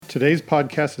Today's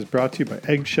podcast is brought to you by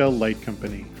Eggshell Light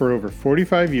Company. For over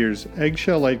 45 years,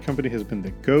 Eggshell Light Company has been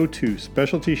the go-to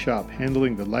specialty shop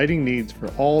handling the lighting needs for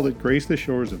all that grace the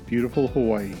shores of beautiful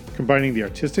Hawaii. Combining the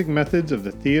artistic methods of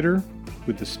the theater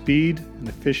with the speed and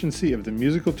efficiency of the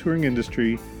musical touring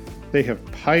industry, they have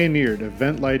pioneered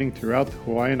event lighting throughout the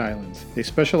Hawaiian Islands. They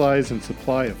specialize in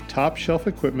supply of top-shelf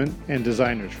equipment and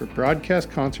designers for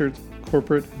broadcast concerts,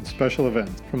 corporate, and special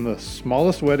events. From the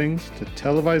smallest weddings to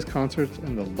televised concerts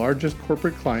and the largest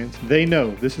corporate clients, they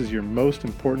know this is your most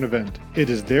important event. It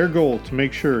is their goal to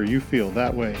make sure you feel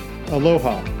that way.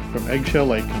 Aloha from Eggshell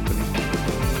Light Company.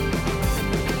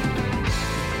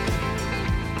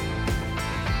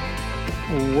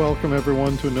 Welcome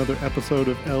everyone to another episode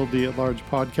of LD at Large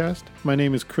podcast. My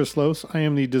name is Chris Lose. I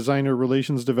am the designer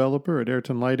relations developer at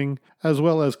Ayrton Lighting, as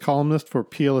well as columnist for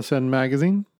PLSN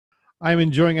Magazine. I'm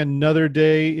enjoying another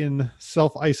day in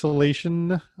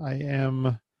self-isolation. I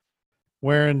am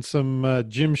wearing some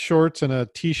gym shorts and a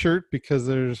t-shirt because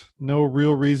there's no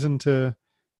real reason to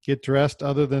get dressed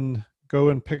other than go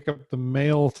and pick up the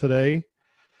mail today.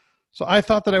 So I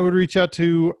thought that I would reach out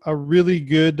to a really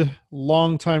good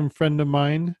longtime friend of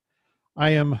mine.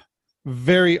 I am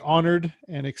very honored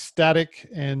and ecstatic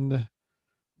and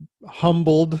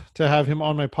humbled to have him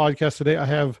on my podcast today. I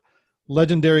have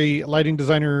legendary lighting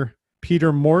designer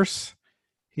Peter Morse.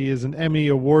 He is an Emmy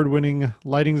award-winning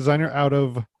lighting designer out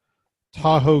of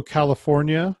Tahoe,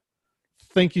 California.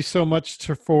 Thank you so much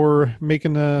for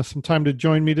making some time to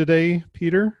join me today,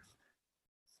 Peter.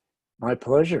 My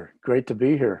pleasure. Great to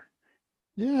be here.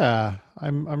 Yeah,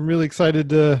 I'm really excited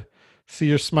to see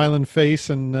your smiling face,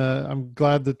 and I'm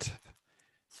glad that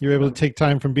you're able to take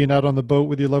time from being out on the boat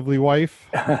with your lovely wife.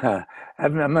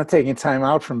 I'm not taking time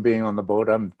out from being on the boat.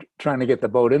 I'm trying to get the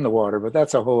boat in the water, but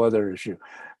that's a whole other issue.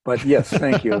 But yes,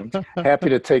 thank you. I'm happy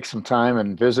to take some time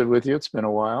and visit with you. It's been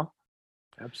a while.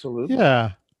 Absolutely.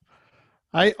 Yeah.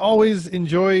 I always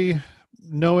enjoy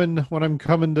knowing when I'm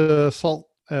coming to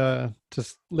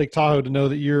Lake Tahoe to know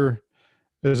that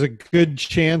there's a good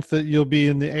chance that you'll be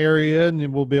in the area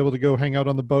and we'll be able to go hang out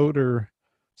on the boat or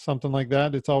something like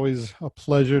that. It's always a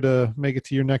pleasure to make it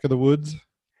to your neck of the woods.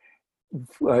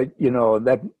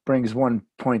 That brings one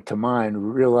point to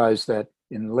mind. Realize that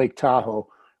in Lake Tahoe,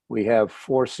 we have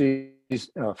four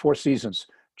seasons: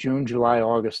 June, July,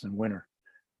 August, and winter.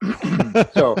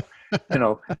 So,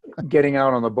 getting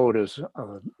out on the boat is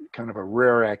kind of a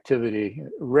rare activity,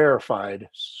 rarefied,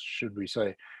 should we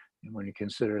say, when you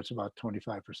consider it's about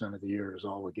 25% of the year is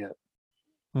all we get.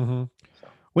 Mm-hmm. So.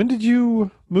 When did you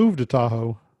move to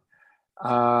Tahoe?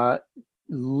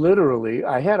 Literally,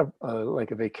 I had a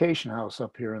vacation house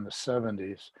up here in the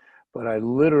 70s, but I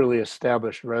literally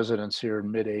established residence here in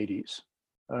mid-80s,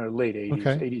 or late 80s,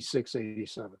 okay. 86,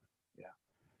 87. Yeah.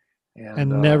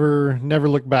 And never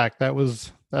looked back.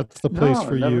 That's the place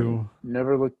for you.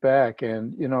 Never looked back.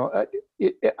 And,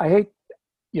 I hate,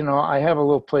 I have a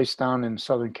little place down in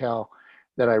Southern Cal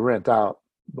that I rent out,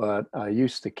 but I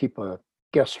used to keep a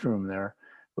guest room there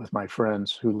with my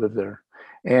friends who live there.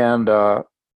 And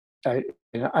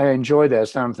I enjoy that.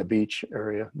 It's down at the beach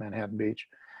area, Manhattan Beach.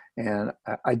 And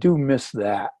I do miss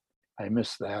that. I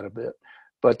miss that a bit.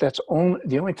 But the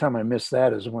only time I miss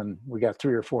that is when we got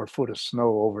 3 or 4 foot of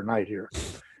snow overnight here.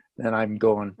 Then I'm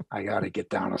going, I got to get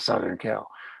down to Southern Cal.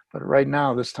 But right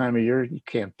now, this time of year, you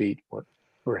can't beat what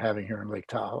we're having here in Lake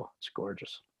Tahoe. It's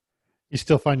gorgeous. You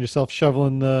still find yourself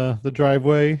shoveling the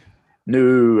driveway?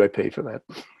 No, I pay for that.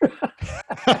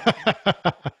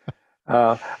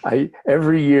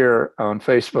 Every year on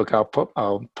Facebook,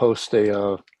 I'll post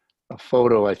a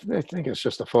photo. I think it's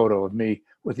just a photo of me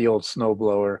with the old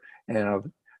snowblower, and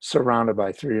I'm surrounded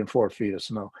by 3 and 4 feet of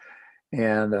snow.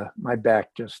 And my back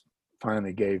just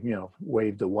finally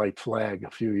waved the white flag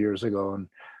a few years ago, and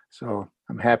so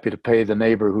I'm happy to pay the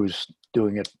neighbor who's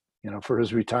doing it, for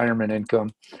his retirement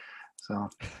income. So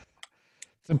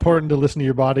it's important to listen to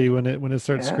your body when it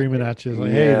starts screaming at you. It's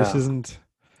like, hey, this isn't.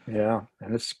 Yeah,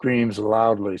 and it screams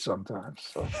loudly sometimes.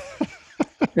 So.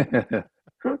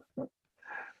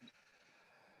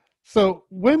 So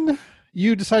when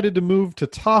you decided to move to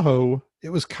Tahoe, it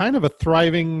was kind of a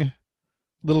thriving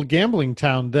little gambling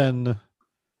town then.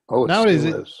 Oh, nowadays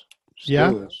it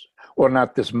still is. Well,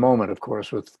 not this moment, of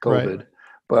course, with COVID, right.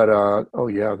 But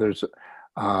there's.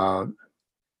 I'm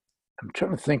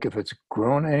trying to think if it's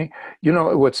grown any.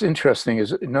 What's interesting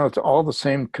is, it's all the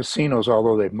same casinos,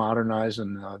 although they've modernized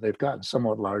and they've gotten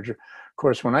somewhat larger. Of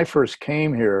course, when I first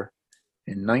came here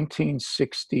in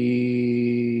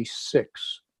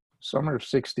 1966, summer of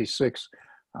 66,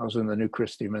 I was in the New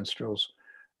Christie Minstrels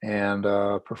and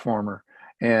performer.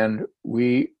 And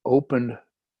we opened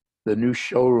the new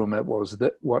showroom at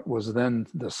what was then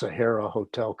the Sahara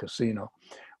Hotel Casino.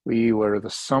 We were the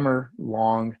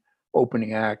summer-long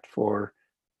opening act for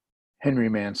Henry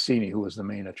Mancini, who was the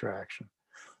main attraction.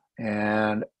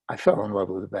 And I fell in love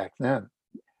with it back then,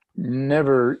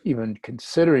 never even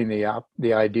considering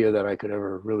the idea that I could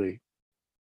ever really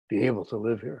be able to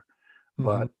live here.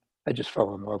 But I just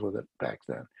fell in love with it back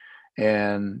then.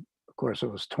 And of course,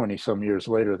 it was 20 some years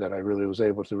later that I really was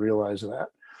able to realize that.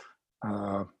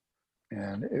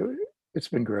 And it's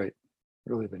been great,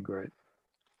 really been great.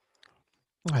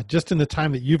 Just in the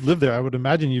time that you've lived there, I would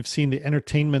imagine you've seen the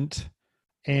entertainment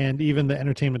and even the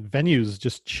entertainment venues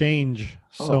just change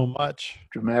so much.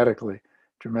 Dramatically.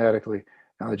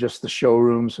 Just the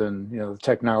showrooms and, the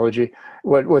technology.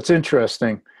 What's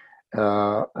interesting,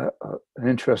 an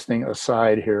interesting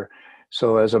aside here.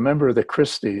 So as a member of the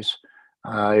Christies,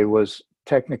 I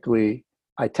technically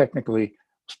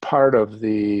was part of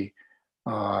the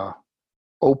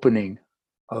opening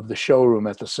of the showroom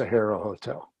at the Sahara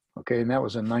Hotel. Okay, and that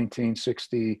was in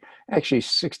 1960, actually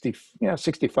 65. I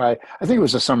think it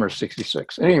was the summer of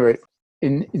 66. At any rate,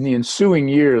 in the ensuing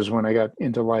years when I got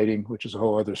into lighting, which is a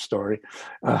whole other story,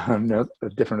 a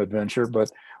different adventure, but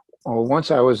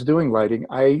once I was doing lighting,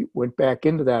 I went back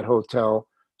into that hotel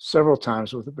several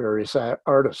times with the various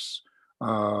artists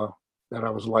that I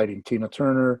was lighting. Tina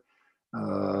Turner,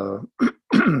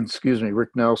 excuse me,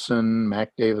 Rick Nelson,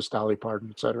 Mac Davis, Dolly Parton,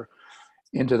 etc.,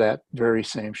 into that very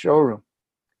same showroom.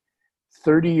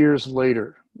 30 years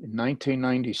later, in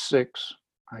 1996,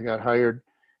 I got hired,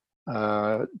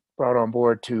 brought on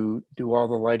board to do all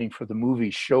the lighting for the movie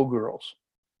Showgirls.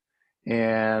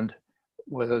 And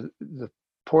the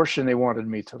portion they wanted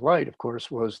me to light, of course,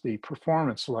 was the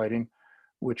performance lighting,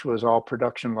 which was all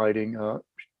production lighting, a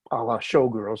la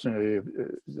Showgirls,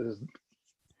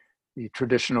 the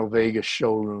traditional Vegas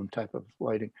showroom type of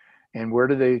lighting. And where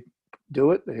did they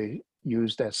do it? They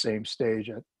used that same stage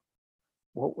at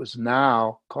what was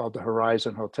now called the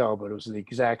Horizon Hotel, but it was the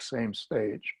exact same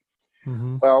stage.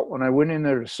 Well, when I went in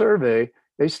there to survey,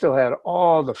 they still had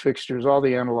all the fixtures, all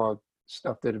the analog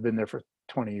stuff that had been there for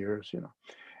 20 years,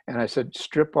 And I said,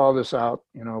 strip all this out,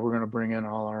 we're going to bring in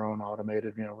all our own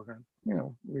automated, we're going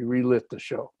to, we relit the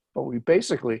show. But we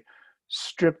basically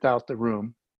stripped out the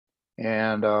room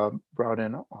and brought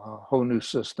in a whole new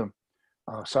system,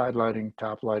 side lighting,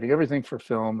 top lighting, everything for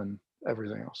film and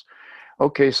everything else.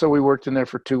 Okay, so we worked in there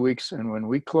for 2 weeks, and when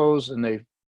we closed and they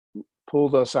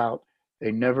pulled us out,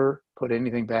 they never put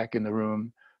anything back in the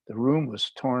room. The room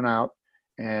was torn out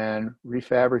and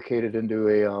refabricated into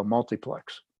a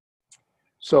multiplex.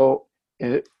 So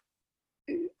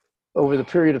over the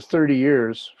period of 30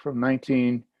 years, from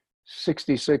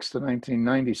 1966 to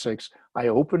 1996, I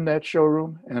opened that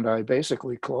showroom and I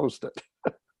basically closed it.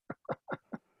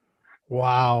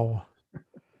 Wow.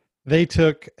 They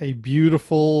took a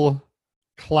beautiful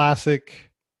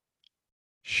classic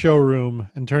showroom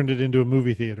and turned it into a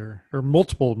movie theater, or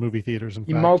multiple movie theaters, in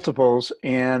fact. Multiples.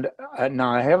 And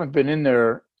now I haven't been in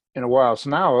there in a while. It's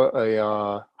now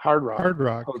a Hard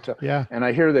Rock Hotel. Yeah. And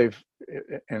I hear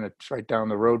and it's right down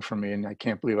the road from me, and I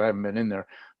can't believe I haven't been in there,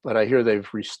 but I hear they've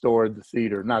restored the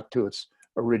theater, not to its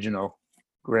original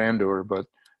grandeur, but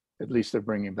at least they're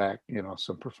bringing back,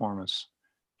 some performance.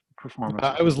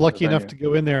 I was lucky enough to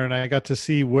go in there, and I got to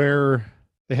see where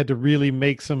they had to really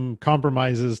make some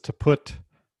compromises to put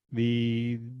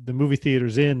the movie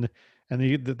theaters in, and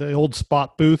the old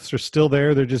spot booths are still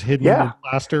there. They're just hidden in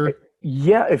plaster.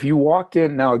 Yeah, if you walked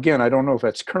in now, again, I don't know if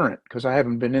that's current because I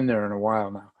haven't been in there in a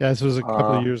while now. Yeah, this was a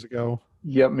couple of years ago.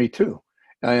 Yeah, me too.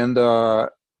 And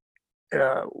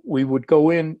we would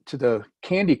go in to the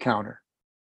candy counter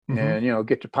and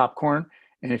get your popcorn,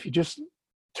 and if you just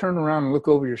turn around and look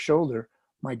over your shoulder,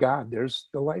 my God, there's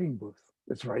the lighting booth.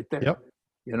 It's right there. Yep.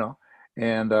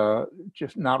 And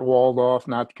just not walled off,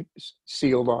 not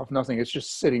sealed off, nothing. It's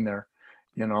just sitting there.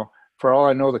 For all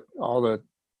I know, all the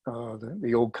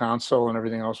old console and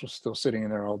everything else was still sitting in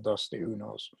there, all dusty. Who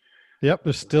knows? Yep,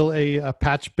 there's still a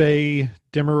Patch Bay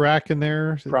dimmer rack in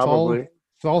there. Probably.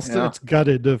 It's all still, it's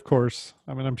gutted, of course.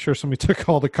 I mean, I'm sure somebody took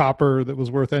all the copper that was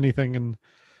worth anything and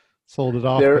sold it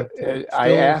off.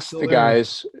 I asked the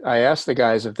guys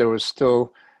if there was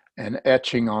still an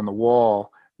etching on the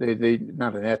wall. They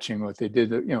not an etching, but they did.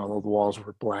 The walls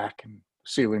were black and the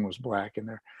ceiling was black in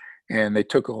there, and they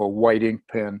took a white ink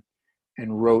pen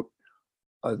and wrote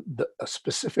a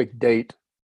specific date.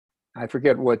 I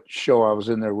forget what show I was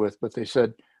in there with, but they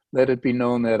said, "Let it be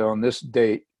known that on this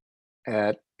date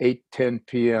at 8:10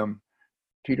 p.m.,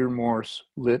 Peter Morse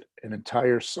lit an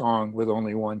entire song with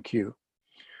only one cue."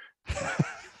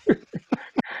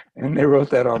 And they wrote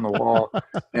that on the wall,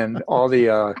 and all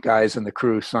the guys in the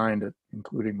crew signed it,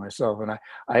 including myself. And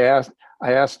I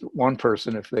asked one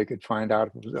person if they could find out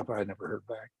if it was up. I never heard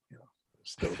back.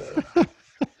 It's still there.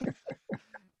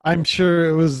 I'm sure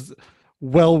it was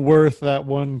well worth that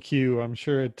one cue. I'm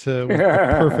sure it was the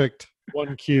perfect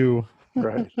one cue.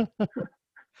 Right.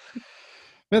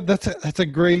 That's a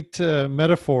great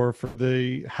metaphor for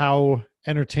how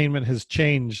entertainment has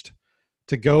changed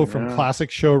to go from classic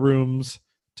showrooms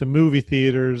to movie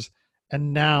theaters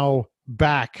and now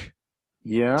back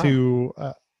to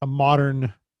a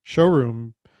modern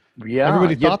showroom. Yeah,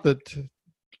 everybody thought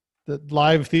that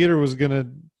live theater was going to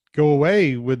go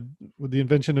away with the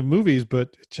invention of movies,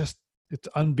 but it's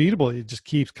unbeatable. It just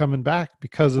keeps coming back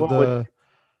because of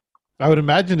I would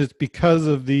imagine it's because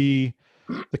of the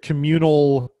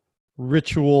communal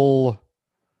ritual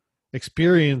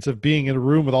experience of being in a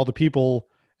room with all the people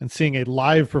and seeing a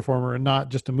live performer and not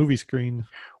just a movie screen.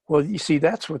 Well, you see,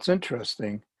 that's what's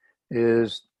interesting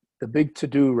is the big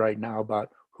to-do right now about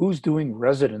who's doing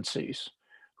residencies.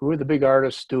 Who are the big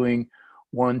artists doing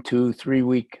 1, 2, 3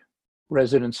 week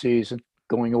residencies and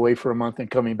going away for a month and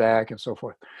coming back and so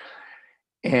forth.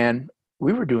 And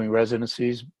we were doing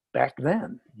residencies back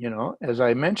then, as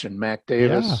I mentioned, Mac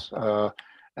Davis. That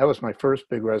was my first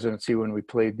big residency when we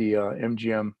played the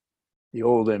MGM, the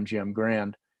old MGM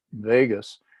Grand in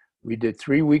Vegas. We did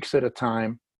 3 weeks at a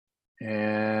time,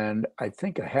 and I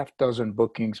think a half dozen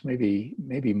bookings, maybe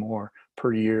more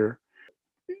per year.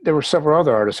 There were several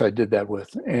other artists I did that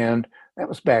with, and that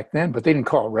was back then, but they didn't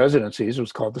call it residencies. It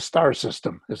was called the Star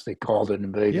System, as they called it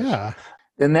in Vegas. Yeah.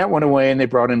 Then that went away, and they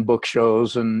brought in book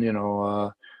shows and,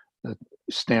 the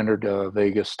standard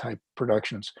Vegas type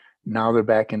productions. Now they're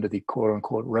back into the quote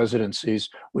unquote residencies,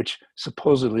 which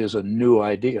supposedly is a new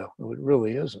idea. It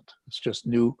really isn't. It's just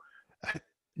new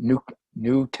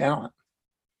talent.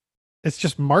 It's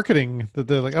just marketing that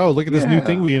they're like, oh, look at this new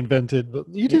thing we invented. But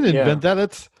you didn't invent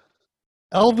that.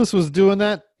 Elvis was doing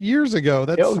that years ago.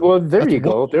 There you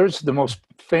go. There's the most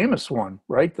famous one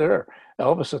right there.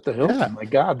 Elvis at the Hilton. Yeah. My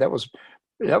God, that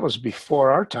was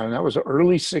before our time. That was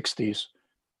early 60s.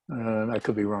 I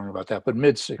could be wrong about that, but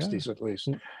mid 60s at least.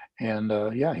 And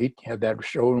he had that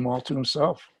showroom all to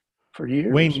himself for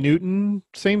years. Wayne Newton,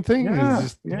 same thing.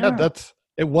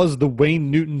 It was the Wayne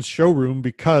Newton showroom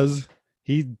because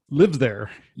he lives there.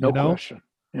 No question.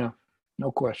 Yeah,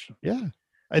 no question. Yeah.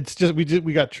 It's just we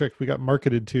got tricked. We got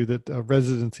marketed to that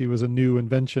residency was a new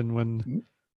invention when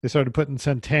they started putting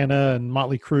Santana and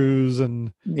Motley Crue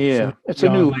and it's a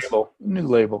new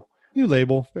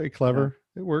label. Very clever.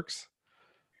 Yeah. It works.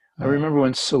 I remember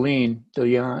when Celine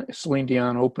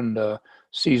Dion opened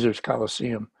Caesars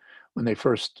Coliseum when they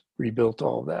first rebuilt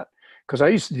all of that. Because I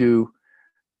used to do,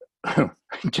 it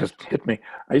just hit me.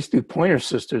 I used to do Pointer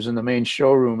Sisters in the main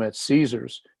showroom at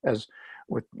Caesars as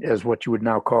what you would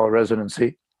now call a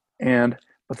residency.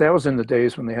 But that was in the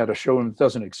days when they had a showroom that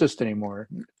doesn't exist anymore.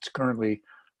 It's currently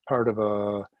part of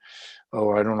I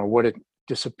don't know what it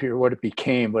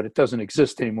became, but it doesn't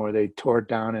exist anymore. They tore it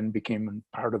down and became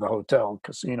part of the hotel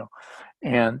casino.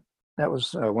 And that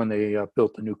was when they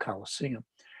built the new Coliseum.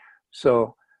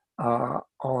 So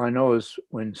all I know is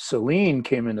when Celine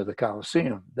came into the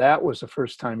Coliseum, that was the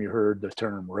first time you heard the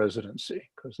term residency,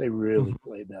 because they really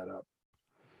played that up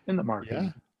in the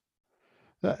marketing.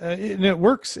 Yeah. And it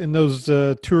works in those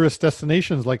tourist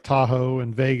destinations like Tahoe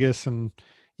and Vegas and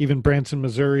even Branson,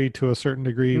 Missouri to a certain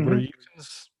degree, where you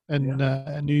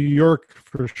can, New York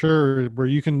for sure, where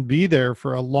you can be there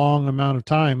for a long amount of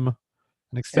time,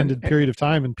 an extended period of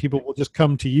time, and people will just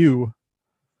come to you.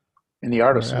 And the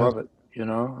artists love it,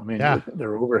 I mean,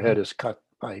 their overhead is cut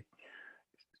by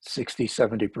 60,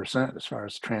 70% as far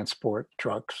as transport,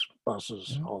 trucks,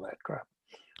 buses, all that crap.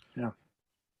 Yeah.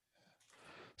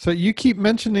 So you keep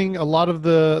mentioning a lot of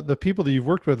the people that you've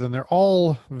worked with, and they're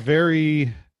all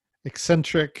very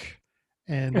eccentric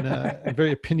and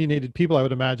very opinionated people, I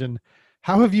would imagine.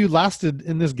 How have you lasted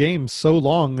in this game so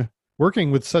long,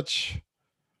 working with such,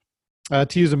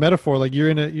 to use a metaphor, like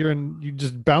you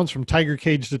just bounce from tiger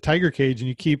cage to tiger cage, and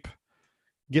you keep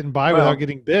getting by without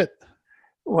getting bit?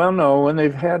 Well, no, when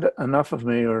they've had enough of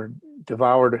me or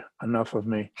devoured enough of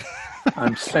me,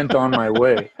 I'm sent on my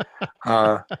way.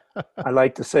 I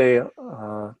like to say,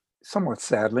 somewhat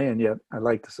sadly, and yet I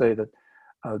like to say that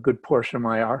a good portion of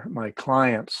my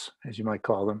clients, as you might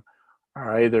call them,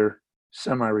 are either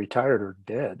semi-retired or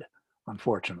dead,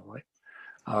 unfortunately.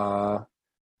 But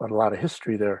a lot of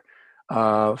history there.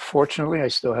 Fortunately, I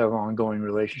still have an ongoing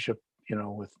relationship,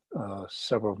 with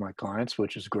several of my clients,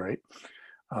 which is great.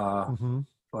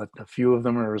 But a few of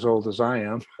them are as old as I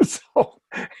am. So,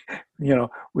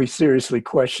 we seriously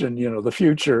question, the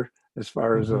future as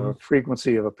far as Hmm.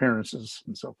 frequency of appearances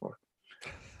and so forth.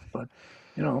 But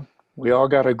we all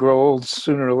got to grow old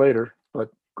sooner or later. But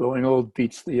growing old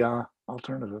beats the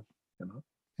alternative. You know.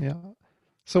 Yeah.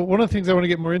 So one of the things I want to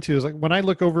get more into is like when I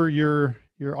look over your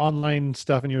online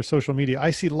stuff and your social media,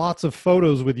 I see lots of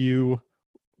photos with you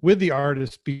with the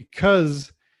artist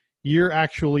because you're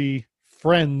actually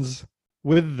friends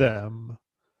with them.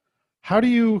 How do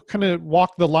you kind of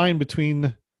walk the line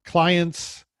between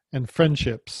clients and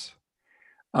friendships?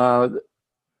 Uh,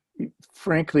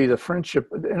 Frankly, the friendship,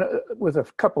 with a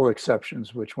couple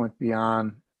exceptions, which went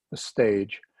beyond the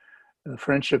stage, the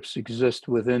friendships exist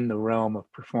within the realm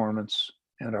of performance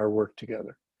and our work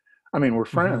together. I mean, we're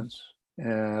Hmm. friends,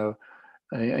 and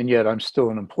yet I'm still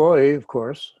an employee, of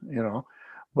course,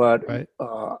 but Right.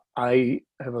 I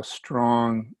have a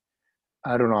strong,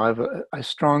 I don't know, I have a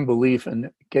strong belief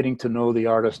in getting to know the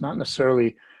artist, not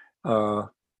necessarily, uh,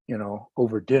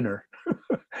 over dinner,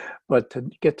 but to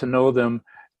get to know them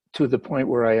to the point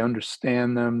where I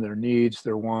understand them, their needs,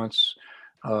 their wants,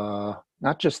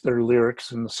 not just their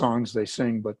lyrics and the songs they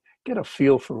sing, but get a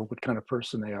feel for what kind of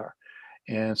person they are.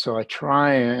 And so I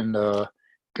try and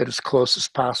get as close as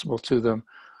possible to them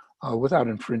without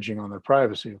infringing on their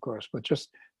privacy, of course, but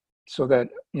just so that,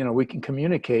 we can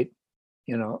communicate,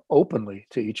 openly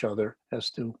to each other as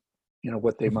to,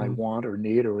 what they might Hmm. want or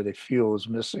need or what they feel is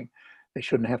missing. They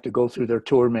shouldn't have to go through their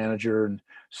tour manager and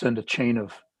send a chain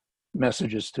of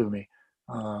messages to me.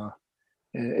 Uh,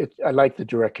 I like the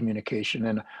direct communication,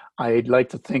 and I'd like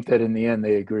to think that in the end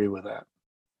they agree with that.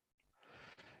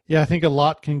 Yeah, I think a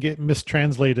lot can get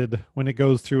mistranslated when it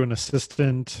goes through an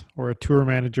assistant or a tour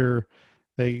manager.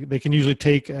 They can usually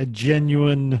take a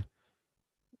genuine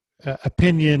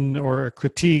opinion or a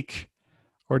critique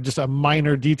or just a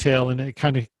minor detail, and it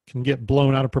kind of can get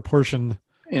blown out of proportion.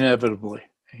 Inevitably,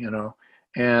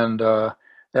 and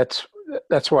that's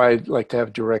that's why I like to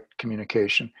have direct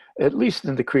communication, at least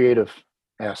in the creative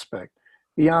aspect.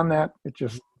 Beyond that, it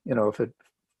just, if it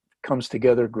comes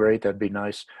together, great, that'd be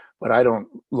nice. But I don't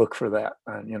look for that.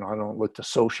 I don't look to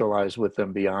socialize with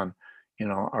them beyond,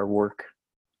 our work,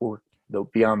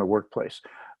 beyond the workplace.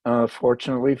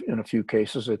 Fortunately, in a few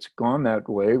cases, it's gone that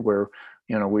way where,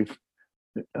 we've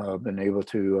been able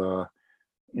to,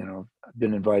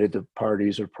 been invited to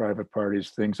parties or private parties,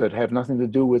 things that have nothing to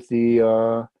do with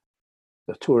the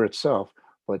tour itself,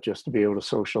 but just to be able to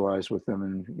socialize with them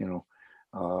and,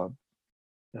 uh,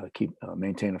 keep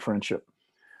maintain a friendship.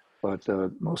 But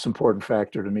the most important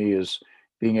factor to me is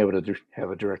being able to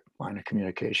have a direct line of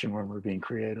communication when we're being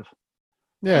creative.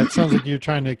 Yeah, it sounds like you're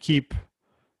trying to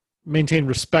maintain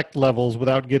respect levels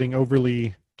without getting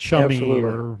overly chummy Absolutely.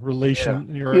 or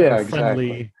Yeah. or Yeah, exactly.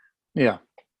 friendly. Yeah.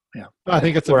 Yeah. I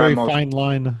think it's a very fine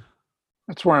line.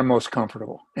 That's where I'm most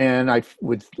comfortable. And I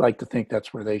would like to think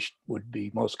that's where they would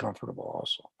be most comfortable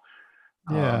also.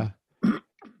 Yeah.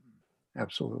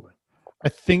 Absolutely. I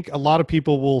think a lot of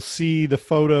people will see the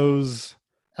photos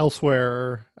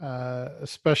elsewhere,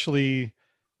 especially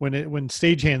when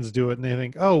stagehands do it, and they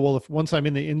think, "Oh, well, if once I'm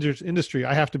in the industry,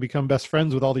 I have to become best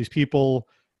friends with all these people,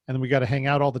 and we got to hang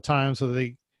out all the time, so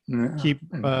they Yeah. keep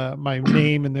And my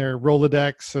name in their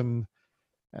Rolodex." And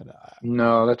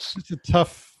no, that's it's a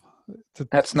tough, it's a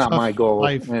that's not my tough goal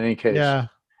life. in any case. Yeah.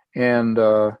 And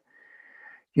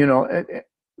you know,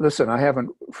 listen, I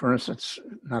haven't, for instance,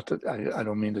 not that I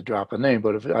don't mean to drop a name,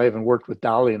 but if I haven't worked with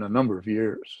Dolly in a number of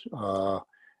years.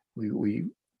 We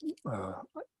uh,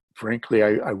 frankly,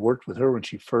 I worked with her when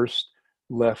she first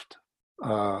left.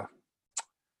 Uh,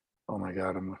 oh my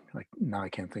God, I'm like, now I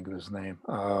can't think of his name.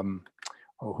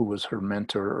 Who was her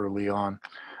mentor early on?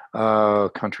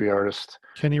 Country artist.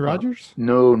 Kenny Rogers.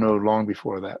 No, no, long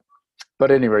before that.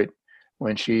 But at any rate,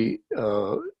 when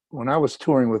when I was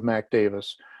touring with Mac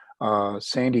Davis,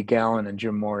 Sandy Gallen and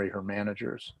Jim Morey, her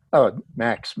managers,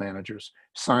 Mac's managers,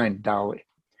 signed Dolly,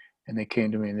 and they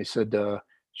came to me and they said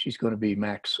she's going to be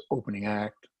Mac's opening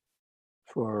act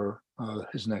for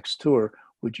his next tour.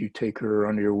 Would you take her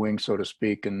under your wing, so to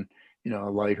speak, and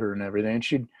light her and everything?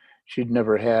 And she'd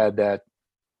never had that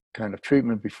kind of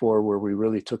treatment before where we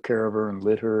really took care of her and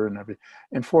lit her and everything.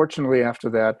 And fortunately, after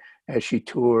that, as she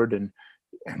toured and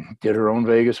did her own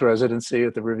Vegas residency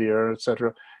at the Riviera, et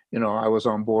cetera, I was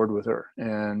on board with her,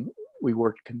 and we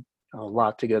worked a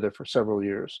lot together for several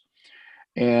years.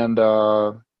 And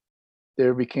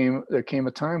there came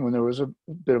a time when there was a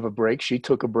bit of a break. She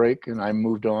took a break, and I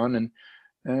moved on,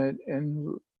 and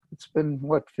it's been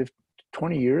what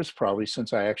 20 years probably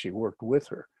since I actually worked with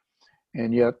her,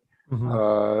 and yet Hmm.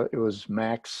 it was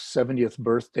Mac's 70th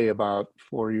birthday about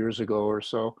 4 years ago or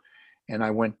so, and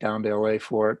I went down to LA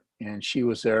for it, and she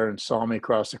was there and saw me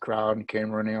across the crowd and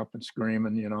came running up and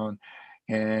screaming,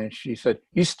 And she said,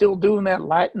 "You still doing that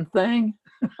lighting thing?"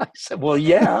 I said, "Well,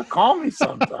 yeah, call me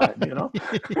sometime, you know."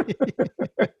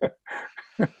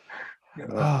 You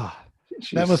know, Ah, that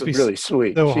she's must be really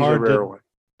sweet. so She's a hard rare to. one.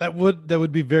 That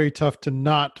would be very tough to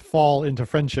not fall into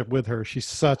friendship with her. She's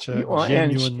such a Well,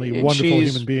 genuinely and wonderful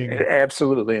human she's being.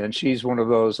 absolutely, and she's one of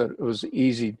those that it was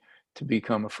easy to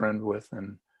become a friend with.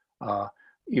 And uh,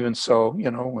 even so, you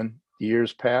know, when the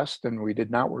years passed and we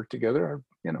did not work together,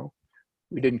 you know,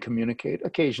 we didn't communicate.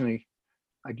 Occasionally,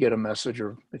 I'd get a message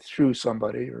or through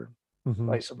somebody, or Mhm.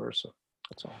 vice versa.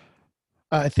 That's all.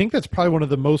 I think that's probably one of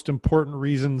the most important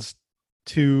reasons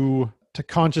to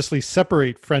consciously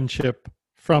separate friendship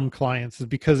from clients is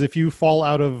because if you fall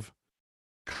out of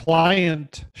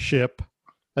clientship,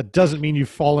 that doesn't mean you've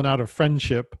fallen out of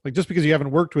friendship. Like just because you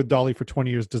haven't worked with Dolly for 20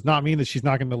 years does not mean that she's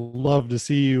not going to love to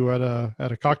see you at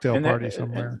a cocktail party And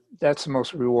somewhere. that's the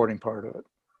most rewarding part of it.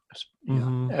 Yeah,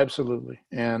 Mm-hmm. absolutely.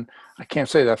 And I can't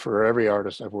say that for every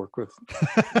artist I've worked with,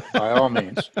 by all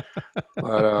means,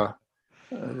 but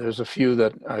there's a few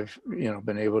that I've, you know,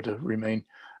 been able to remain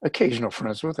occasional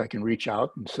friends with. I can reach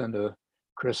out and send a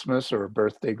Christmas or a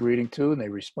birthday greeting to, and they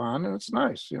respond, and it's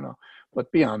nice, you know.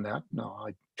 But beyond that, no,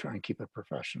 I try and keep it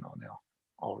professional in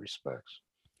all respects.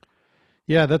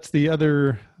 Yeah, that's the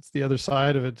other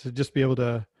side of it, to just be able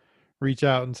to reach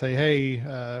out and say,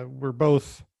 hey, we're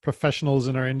both professionals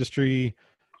in our industry,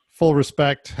 full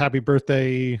respect, happy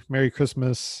birthday, Merry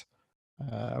Christmas.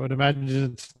 I would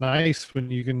imagine it's nice when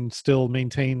you can still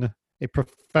maintain a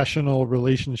professional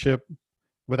relationship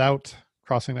without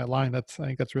crossing that line. I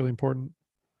think that's really important.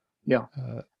 Yeah,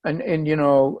 Uh, and you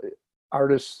know,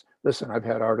 artists. Listen, I've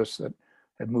had artists that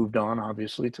have moved on,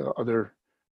 obviously, to other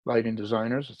lighting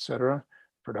designers, etc.,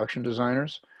 production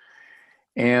designers.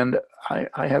 And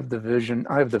I have the vision,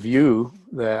 I have the view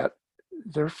that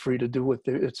they're free to do what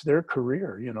it's their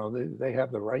career. You know, they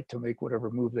have the right to make whatever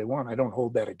move they want. I don't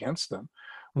hold that against them.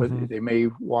 Whether mhm. they may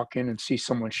walk in and see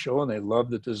someone's show and they love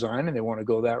the design and they want to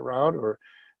go that route, or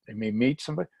they may meet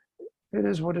somebody. It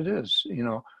is what it is. You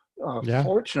know, Yeah,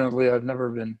 fortunately, I've never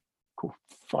been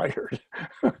fired.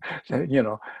 You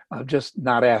know, just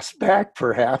not asked back,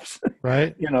 perhaps.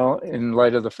 right. You know, in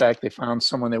light of the fact they found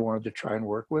someone they wanted to try and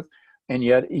work with. And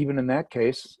yet, even in that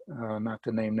case, not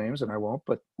to name names, and I won't,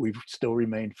 but we've still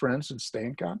remained friends and stay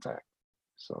in contact.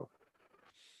 So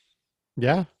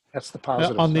Yeah. that's the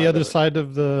positive On the side other of it. side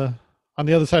of the on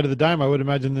the other side of the dime, I would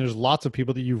imagine there's lots of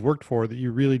people that you've worked for that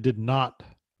you really did not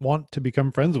want to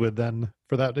become friends with. Then,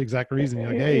 for that exact reason, you're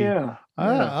like, hey, Yeah,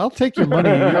 yeah, I'll take your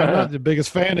money. I'm not the biggest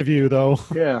fan of you, though.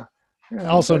 yeah, yeah.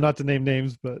 Also, not to name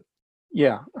names, but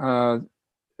Yeah.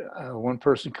 One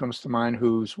person comes to mind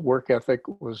whose work ethic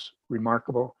was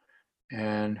remarkable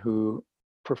and who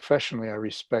professionally I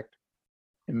respect,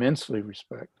 immensely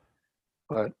respect,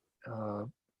 but uh,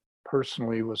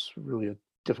 personally was really a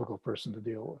difficult person to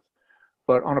deal with.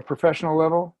 But on a professional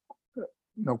level,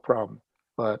 no problem.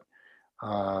 But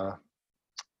uh,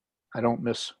 I don't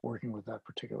miss working with that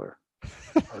particular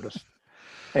artist.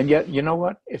 And yet, you know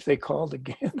what? If they called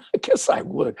again, I guess I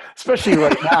would. Especially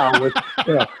right now,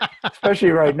 you know,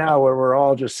 especially right now where we're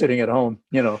all just sitting at home,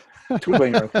 you know,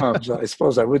 twiddling our thumbs. I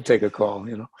suppose I would take a call.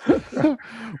 You know,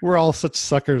 we're all such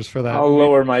suckers for that. I'll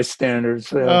lower my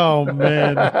standards. Oh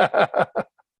man,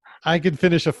 I could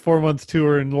finish a 4 month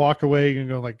tour and walk away and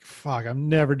go like, "Fuck, I'm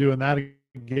never doing that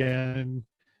again."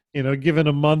 You know, given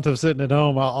a month of sitting at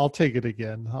home, I'll take it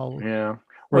again. Yeah.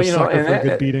 We're Well, a you know, sucker and for a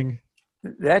good beating.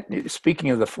 that speaking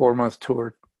of the 4 month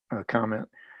tour comment,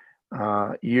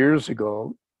 years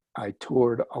ago, I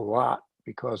toured a lot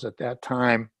because at that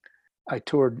time I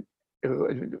toured.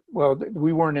 Well,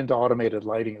 we weren't into automated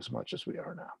lighting as much as we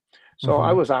are now. So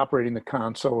I Hmm. was operating the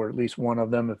console, or at least one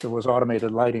of them. If there was automated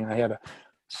lighting, I had a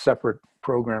separate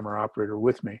programmer operator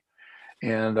with me,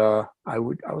 and I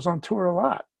was on tour a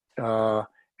lot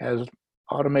as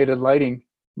automated lighting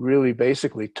really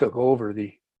basically took over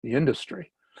the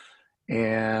industry,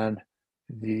 and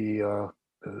the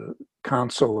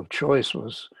console of choice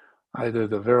was either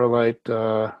the Verilight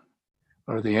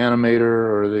or the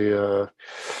Animator or the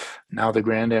now the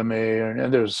Grand MA,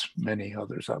 and there's many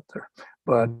others out there.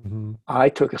 But Hmm. I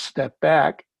took a step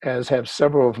back, as have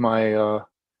several of my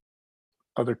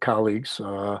other colleagues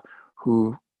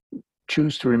who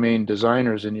choose to remain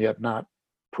designers and yet not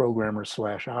programmers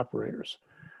slash operators.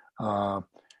 Uh,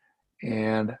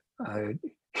 and I,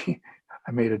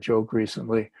 I made a joke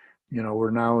recently. You know,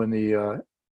 we're now in the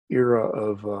era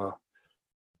of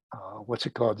what's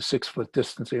it called? The 6 foot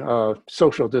distancing,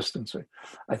 social distancing.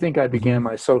 I think I began Hmm.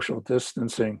 my social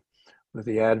distancing with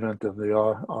the advent of the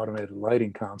automated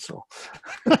lighting console.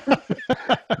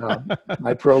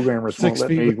 My programmers won't Six let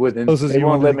feet was me as within. close as They you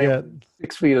won't wanted let to me. get.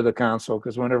 6 feet of the console,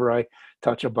 because whenever I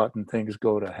touch a button, things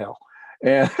go to hell.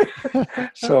 And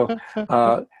so,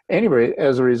 anyway,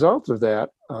 as a result of that,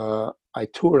 I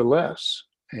tour less,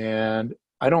 and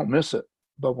I don't miss it.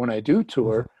 But when I do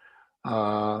tour,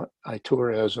 I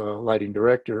tour as a lighting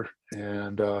director,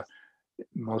 and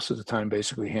most of the time,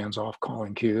 basically hands off,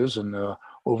 calling cues and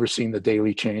overseeing the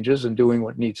daily changes and doing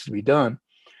what needs to be done.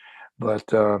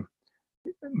 But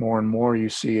more and more, you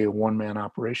see a one-man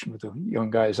operation with the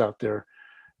young guys out there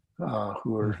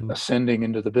who are ascending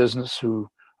into the business, who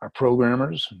are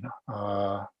programmers,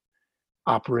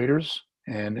 operators,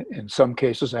 and in some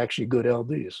cases, actually good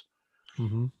LDs.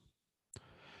 Mm-hmm.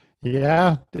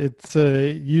 Yeah, it's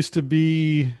used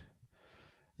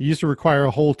to require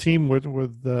a whole team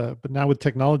but now with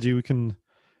technology,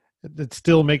 it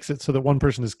still makes it so that one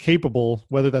person is capable,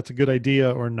 whether that's a good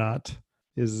idea or not,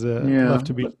 is left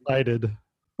to be decided.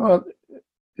 Well,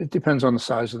 it depends on the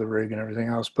size of the rig and everything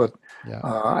else, but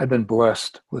I've been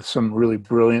blessed with some really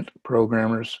brilliant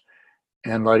programmers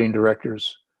and lighting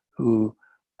directors who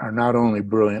are not only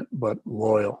brilliant, but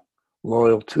loyal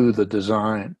to the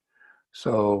design.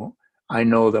 So I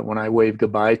know that when I wave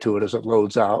goodbye to it as it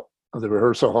loads out of the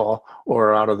rehearsal hall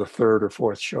or out of the third or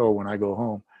fourth show when I go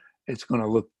home, it's going to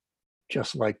look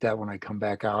just like that when I come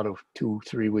back out of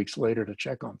 2-3 weeks later to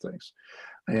check on things.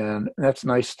 And that's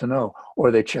nice to know.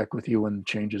 Or they check with you when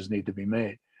changes need to be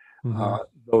made,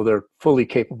 though they're fully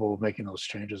capable of making those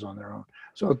changes on their own.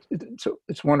 So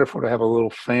it's wonderful to have a little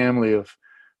family of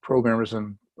programmers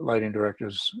and lighting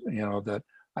directors, that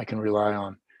I can rely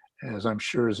on, as I'm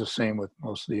sure is the same with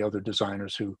most of the other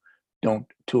designers who don't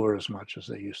tour as much as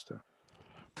they used to.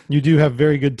 You do have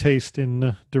very good taste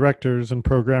in directors and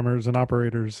programmers and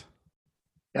operators.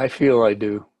 I feel I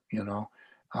do,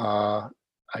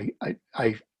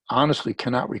 I honestly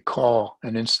cannot recall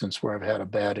an instance where I've had a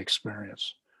bad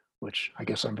experience, which I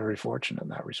guess I'm very fortunate in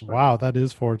that respect. Wow, that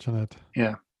is fortunate.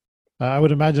 Yeah. I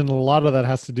would imagine a lot of that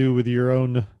has to do with your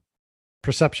own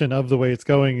perception of the way it's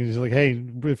going. It's like, hey,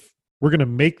 if we're going to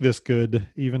make this good,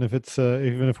 even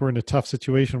if we're in a tough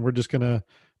situation, we're just going to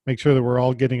make sure that we're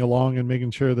all getting along and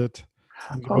making sure that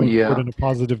we're in a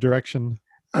positive direction.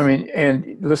 I mean,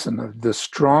 and listen, the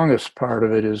strongest part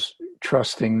of it is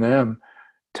trusting them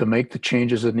to make the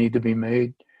changes that need to be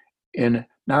made in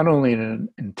not only in an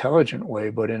intelligent way,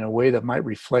 but in a way that might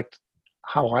reflect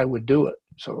how I would do it.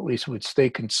 So at least we'd stay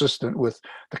consistent with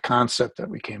the concept that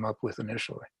we came up with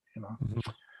initially,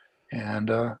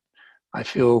 And I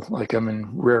feel like I'm in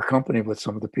rare company with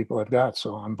some of the people I've got,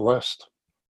 so I'm blessed.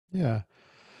 Yeah.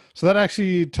 So that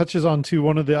actually touches on to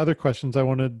one of the other questions I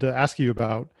wanted to ask you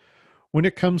about. When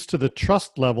it comes to the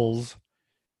trust levels,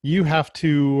 you have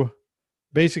to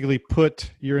basically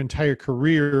put your entire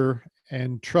career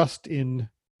and trust in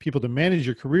people to manage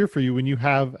your career for you when you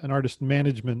have an artist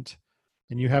management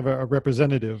and you have a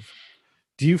representative.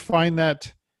 Do you find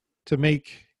that to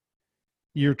make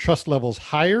your trust levels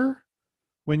higher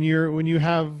when you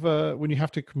have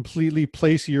to completely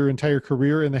place your entire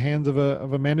career in the hands of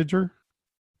a manager?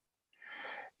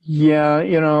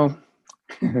 Yeah,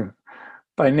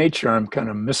 by nature, I'm kind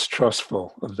of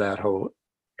mistrustful of that whole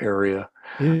area.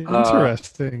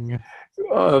 Interesting.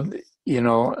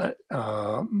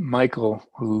 Michael,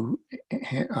 who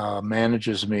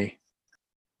manages me,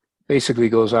 basically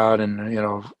goes out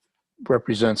and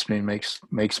represents me,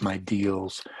 makes my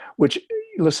deals. Which,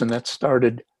 listen, that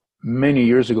started many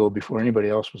years ago before anybody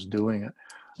else was doing it.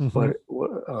 But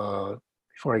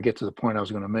before I get to the point I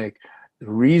was going to make,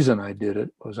 the reason I did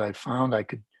it was I found I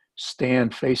could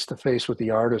stand face to face with the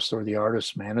artist or the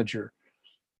artist manager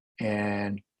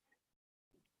and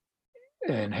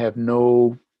have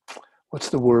no,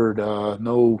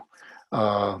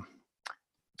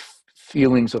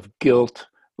 feelings of guilt.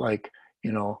 Like,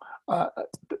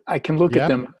 I can look at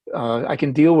them, I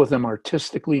can deal with them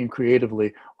artistically and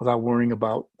creatively without worrying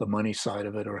about the money side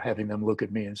of it or having them look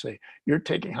at me and say, "You're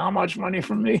taking how much money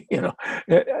from me?"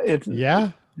 It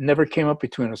never came up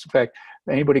between us. In fact,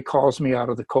 if anybody calls me out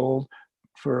of the cold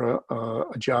for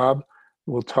a job,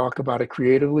 we'll talk about it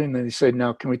creatively. And then they say,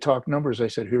 "Now, can we talk numbers?" I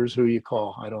said, "Here's who you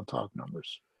call. I don't talk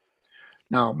numbers."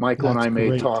 Now, Michael and I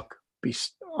may talk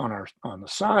on the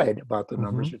side about the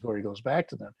numbers before he goes back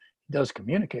to them. He does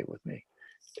communicate with me.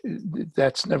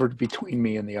 That's never between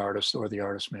me and the artist or the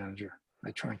artist manager.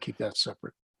 I try and keep that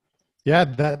separate. Yeah,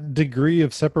 that degree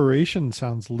of separation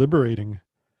sounds liberating.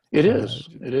 It is.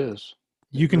 It is.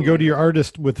 You can go to your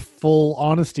artist with full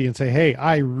honesty and say, "Hey,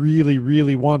 I really,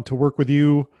 really want to work with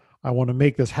you. I want to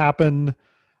make this happen.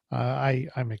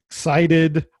 I'm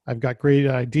excited. I've got great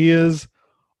ideas.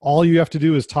 All you have to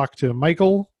do is talk to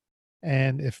Michael.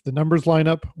 And if the numbers line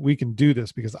up, we can do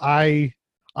this because I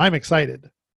I'm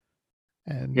excited.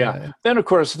 And Yeah. Then, of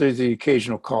course, there's the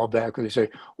occasional callback where they say,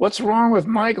 "What's wrong with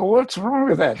Michael? What's wrong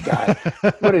with that guy?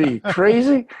 What are he,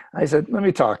 crazy?" I said, "Let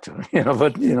me talk to him."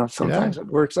 But yeah, sometimes it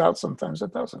works out, sometimes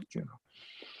it doesn't.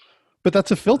 but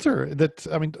that's a filter that,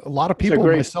 I mean, a lot of It's a people,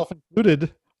 great, myself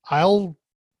included,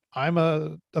 I'm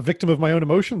a victim of my own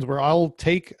emotions where I'll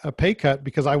take a pay cut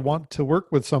because I want to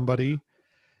work with somebody.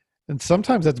 And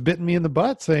sometimes that's bitten me in the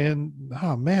butt saying,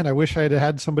 oh man, I wish I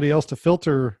had somebody else to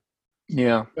filter,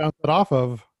 yeah. bounce it off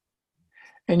of.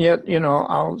 And yet,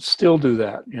 I'll still do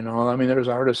that. I mean, there's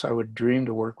artists I would dream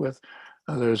to work with.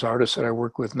 There's artists that I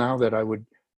work with now that I would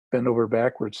bend over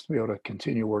backwards to be able to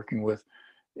continue working with.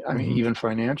 I mean, Mm-hmm. even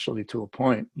financially to a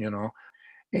point,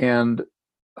 and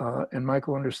and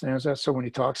Michael understands that. So when he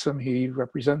talks to them, he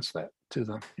represents that to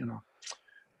them.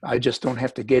 I just don't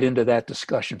have to get into that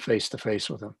discussion face to face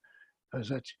with them because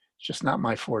that's just not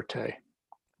my forte.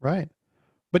 Right.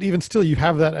 But even still, you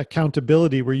have that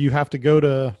accountability where you have to go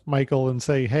to Michael and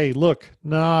say, hey, look,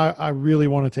 no, I really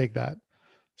want to take that.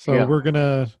 So Yeah. we're going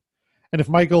to, and if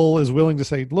Michael is willing to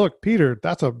say, look, Peter,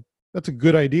 that's a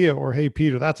good idea. Or, hey,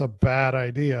 Peter, that's a bad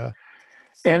idea.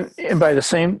 And by the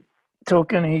same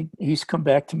token, he's come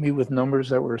back to me with numbers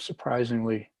that were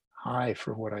surprisingly high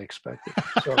for what I expected.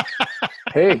 So,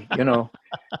 hey,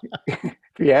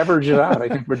 if you average it out, I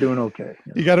think we're doing okay.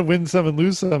 You got to win some and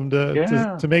lose some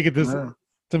Yeah, to make it this, yeah,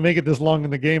 to make it this long in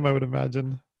the game, I would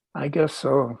imagine. I guess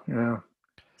so. Yeah.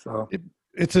 So,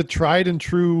 It's a tried and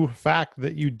true fact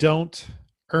that you don't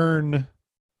earn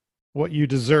what you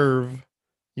deserve.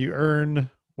 You earn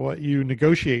what you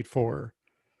negotiate for.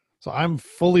 So I'm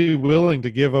fully willing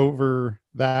to give over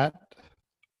that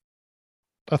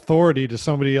authority to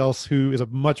somebody else who is a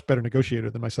much better negotiator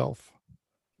than myself.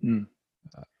 mm,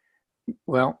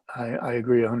 well, I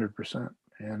agree 100%.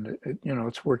 And,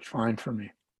 it's worked fine for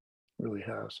me. Really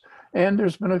has. And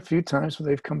there's been a few times where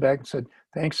they've come back and said,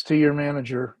 thanks to your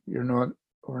manager, we're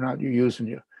not using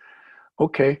you.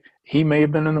 Okay, he may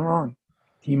have been in the wrong.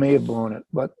 He may have blown it,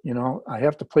 but I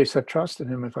have to place that trust in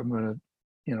him if I'm going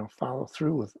to, follow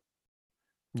through with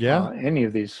Yeah. any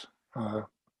of these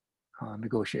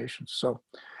negotiations. So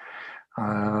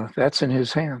that's in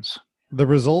his hands. The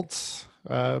results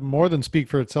more than speak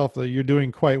for itself. That you're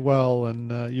doing quite well,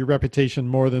 and your reputation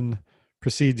more than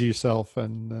precedes yourself.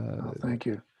 And Thank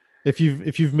you. if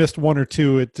you've missed one or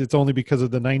two, it's only because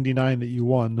of the 99 that you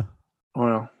won.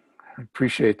 Well, I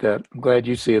appreciate that. I'm glad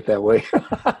you see it that way.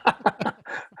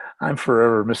 I'm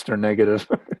forever Mr. Negative.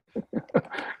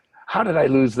 How did I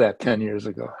lose that 10 years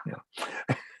ago?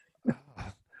 Yeah.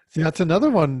 See, that's another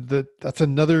one that's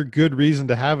another good reason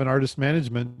to have an artist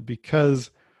management,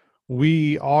 because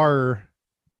we are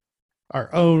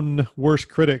our own worst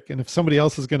critic. And if somebody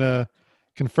else is going to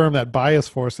confirm that bias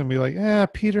for us and be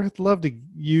like, Peter, I'd love to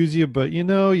use you, but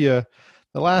the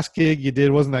last gig you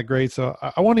did wasn't that great. So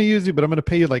I want to use you, but I'm going to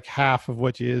pay you like half of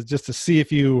what you is just to see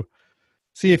if you're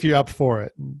up for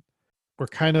it. And we're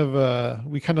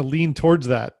we kind of lean towards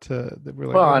that. That we're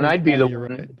like, well, and I'd be the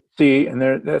one, right. See, and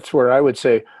that's where I would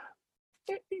say,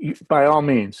 by all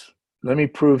means, let me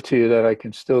prove to you that I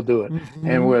can still do it. Mm-hmm.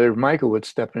 And whether Michael would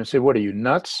step in and say, what are you,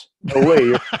 nuts? No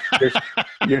way,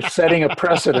 you're setting a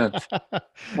precedent.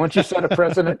 Once you set a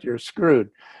precedent, you're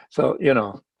screwed. So,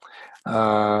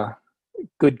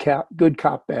 good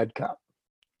cop, bad cop.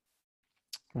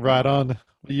 Right on.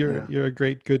 You're a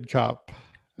great good cop.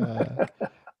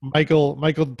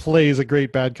 Michael plays a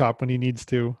great bad cop when he needs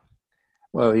to.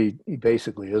 Well, he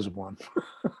basically is one.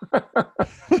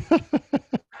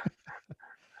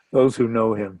 Those who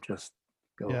know him just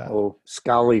go, oh,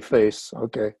 scowly face.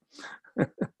 Okay.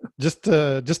 Just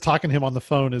talking to him on the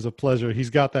phone is a pleasure. He's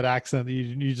got that accent.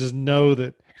 You just know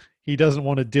that he doesn't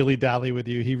want to dilly dally with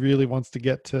you. He really wants to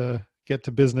get to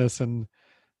business, and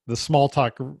the small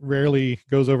talk rarely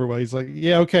goes over well. He's like,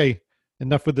 yeah, okay,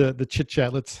 enough with the chit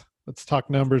chat. Let's talk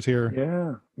numbers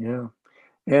here. Yeah.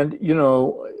 And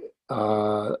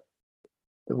the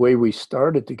way we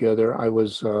started together, I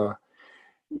was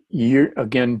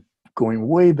again going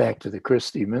way back to the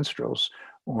Christie Minstrels.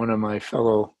 One of my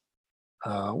fellow,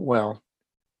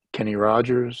 Kenny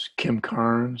Rogers, Kim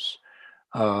Carnes,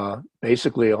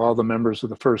 basically all the members of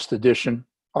the first edition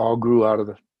all grew out of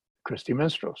the Christie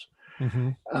Minstrels.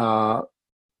 Mm-hmm. A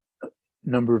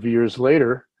number of years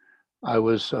later, I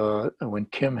was, when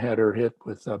Kim had her hit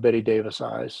with Betty Davis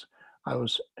Eyes, I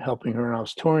was helping her and I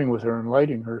was touring with her and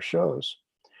lighting her shows.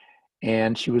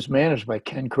 And she was managed by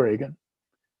Ken Cragen,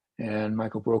 and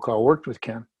Michael Brokaw worked with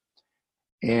Ken.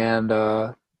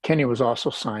 And Kenny was also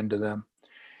signed to them.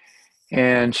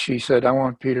 And she said, I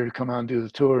want Peter to come out and do the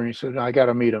tour. And he said, I got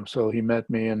to meet him. So he met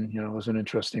me, and, it was an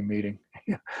interesting meeting.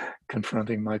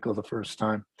 confronting Michael the first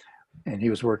time. And he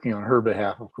was working on her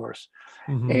behalf, of course.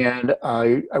 Mm-hmm. And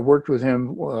I worked with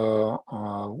him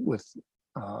with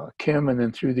Kim, and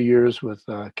then through the years with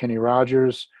Kenny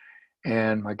Rogers.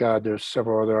 And my God, there's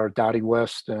several other, Dottie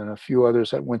West and a few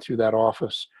others that went through that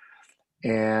office.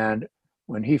 And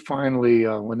when he finally,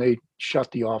 when they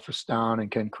shut the office down and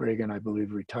Ken Cragen, I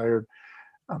believe, retired,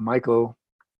 Michael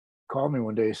called me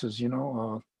one day. He says,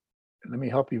 let me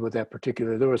help you with that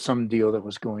particular, there was some deal that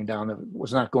was going down that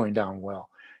was not going down well.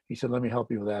 He said, let me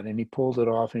help you with that. And he pulled it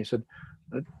off and he said,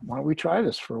 why don't we try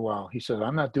this for a while? He said,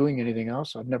 I'm not doing anything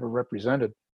else. I've never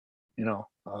represented,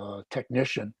 a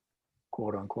technician,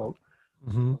 quote unquote.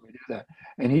 Mm-hmm. Let me do that.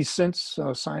 And he's since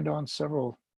signed on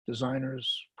several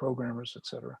designers, programmers,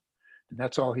 etc. And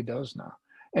that's all he does now.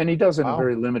 And he does it at a Wow.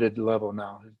 very limited level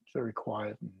now. He's very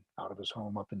quiet and out of his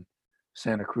home up in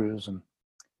Santa Cruz and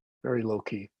very low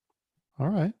key. All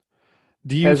right.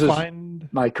 Do you find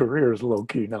my career is low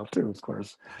key now too, of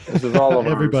course. This is all of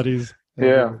everybody's.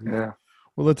 Yeah.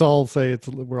 Well, let's all say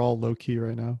we're all low key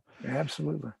right now.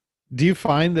 Absolutely. Do you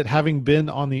find that having been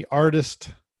on the artist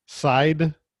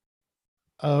side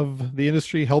of the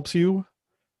industry helps you?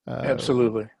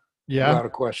 Absolutely. Yeah. Without a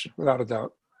question, without a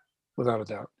doubt.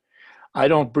 I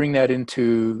don't bring that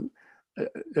into,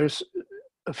 there's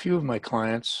a few of my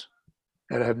clients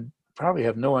that probably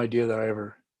have no idea that I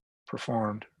ever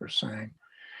performed or sang.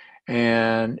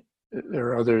 And there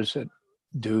are others that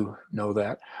do know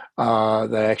that I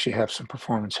actually have some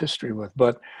performance history with.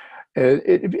 But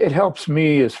it helps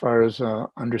me as far as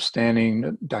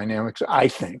understanding dynamics. I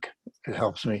think it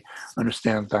helps me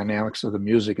understand dynamics of the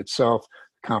music itself,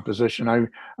 composition. I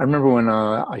remember when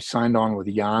I signed on with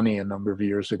Yanni a number of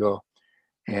years ago,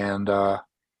 and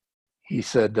he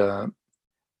said,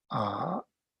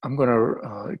 I'm going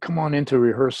to come on into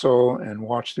rehearsal and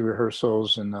watch the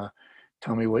rehearsals and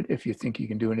tell me if you think you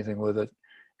can do anything with it.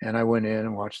 And I went in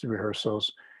and watched the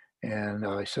rehearsals, and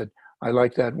I said, I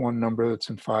like that one number that's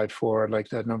in 5/4. I like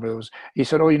that number. He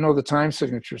said, oh, you know the time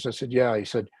signatures? I said, yeah. He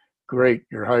said, great,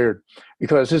 you're hired.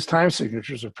 Because his time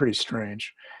signatures are pretty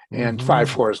strange. And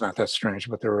 5/4 is not that strange,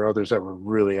 but there were others that were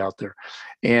really out there.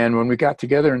 And when we got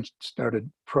together and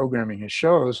started programming his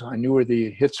shows, I knew where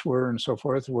the hits were and so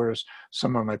forth, whereas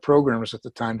some of my programmers at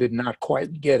the time did not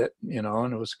quite get it,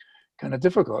 and it was kind of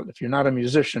difficult. If you're not a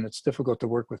musician, it's difficult to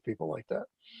work with people like that.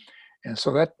 And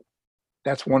so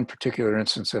that's one particular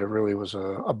instance that it really was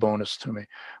a bonus to me.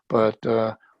 But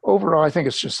overall, I think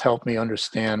it's just helped me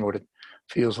understand what it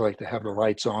feels like to have the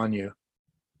lights on you,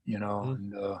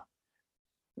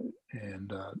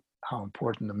 and how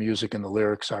important the music and the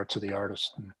lyrics are to the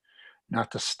artist, and not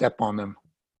to step on them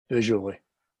visually,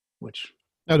 which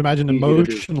I'd imagine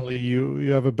emotionally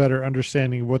you have a better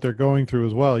understanding of what they're going through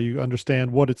as well. You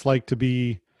understand what it's like to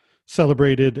be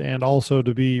celebrated and also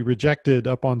to be rejected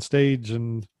up on stage,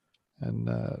 and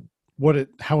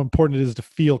how important it is to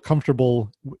feel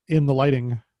comfortable in the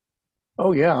lighting.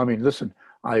 Oh yeah, I mean, listen,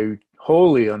 I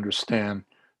totally understand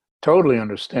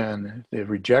the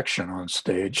rejection on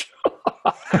stage.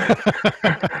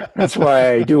 That's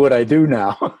why I do what I do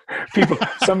now.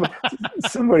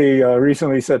 Somebody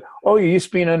recently said, oh, you used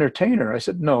to be an entertainer. I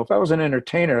said, no, if I was an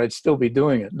entertainer, I'd still be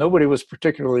doing it. Nobody was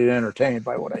particularly entertained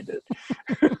by what I did.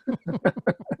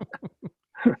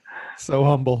 So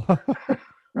humble.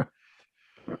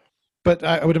 But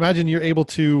I would imagine you're able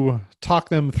to talk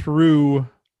them through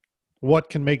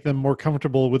what can make them more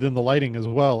comfortable within the lighting as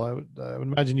well. I would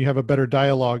imagine you have a better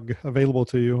dialogue available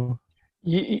to you.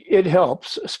 It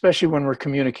helps, especially when we're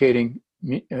communicating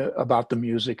about the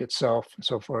music itself and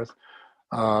so forth.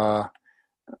 And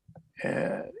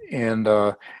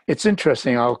it's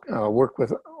interesting. I'll work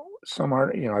with some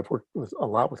art. I've worked with a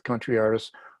lot with country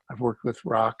artists. I've worked with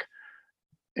rock,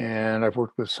 and I've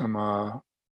worked with some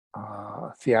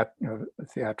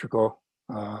theatrical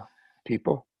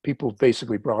people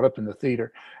basically brought up in the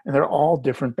theater, and they're all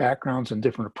different backgrounds and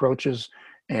different approaches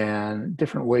and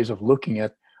different ways of looking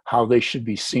at how they should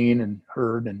be seen and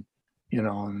heard, and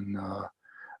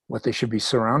what they should be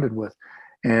surrounded with.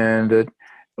 And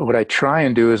what I try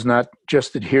and do is not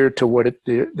just adhere to what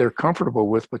they're comfortable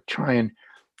with, but try and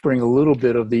bring a little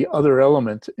bit of the other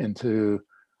element into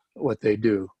what they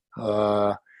do.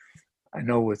 I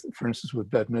know for instance, with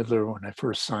Bette Midler, when I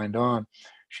first signed on,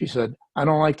 she said, I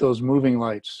don't like those moving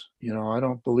lights. I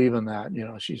don't believe in that.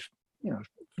 She's,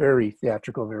 very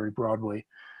theatrical, very Broadway.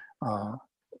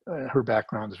 Her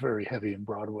background is very heavy in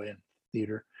Broadway and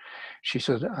theater.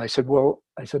 I said,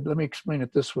 let me explain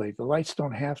it this way. The lights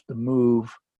don't have to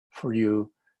move for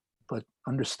you, but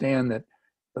understand that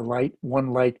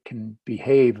one light can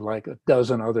behave like a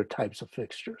dozen other types of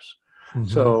fixtures. Mm-hmm.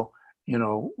 So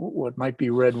what might be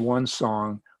red one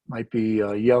song might be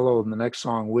yellow in the next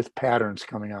song with patterns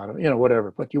coming out of it,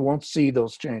 whatever, but you won't see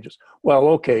those changes. Well,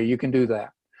 okay, you can do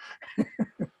that.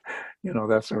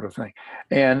 That sort of thing.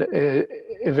 And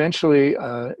eventually,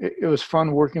 it was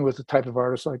fun working with a type of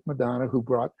artist like Madonna, who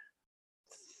brought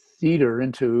theater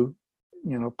into,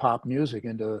 pop music,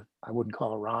 into, I wouldn't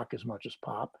call it rock as much as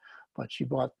pop, but she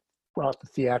brought the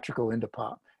theatrical into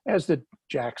pop, as did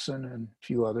Jackson and a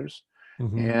few others.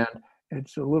 Mm-hmm. And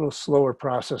it's a little slower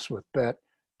process with Bette,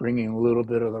 bringing a little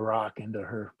bit of the rock into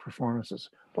her performances.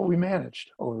 But we managed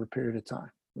over a period of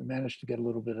time. We managed to get a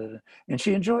little bit of it, and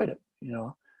she enjoyed it.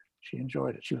 She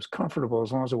enjoyed it. She was comfortable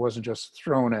as long as it wasn't just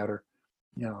thrown at her.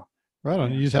 Right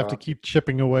on. You just have to keep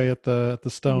chipping away at the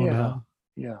stone. Yeah, huh?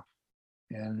 yeah,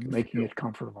 and making it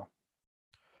comfortable.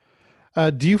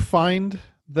 Do you find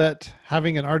that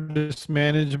having an artist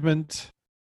management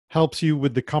helps you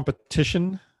with the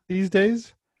competition these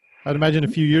days? I'd imagine a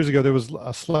few years ago there was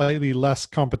a slightly less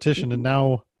competition, and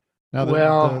now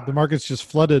the market's just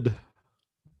flooded.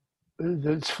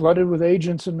 It's flooded with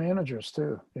agents and managers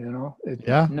too. It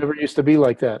Yeah. never used to be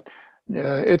like that.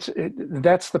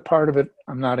 That's the part of it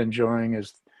I'm not enjoying,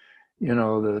 is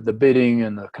the bidding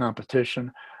and the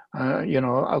competition.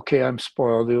 Okay, I'm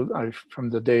spoiled.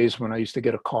 From the days when I used to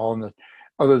get a call, and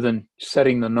other than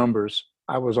setting the numbers,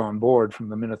 I was on board from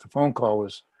the minute the phone call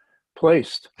was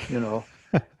placed.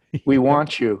 We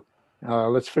want you.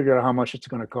 Let's figure out how much it's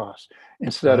going to cost,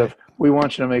 instead of, we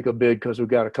want you to make a bid because we've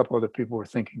got a couple other people we're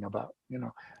thinking about.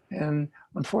 And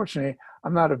unfortunately,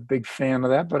 I'm not a big fan of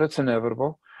that, but it's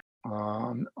inevitable.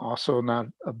 Also not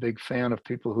a big fan of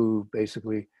people who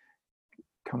basically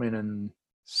come in and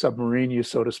submarine you,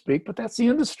 so to speak, but that's the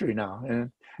industry now.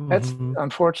 And that's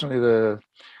unfortunately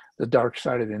the dark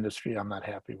side of the industry I'm not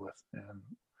happy with. And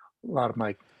a lot of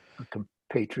my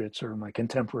compatriots or my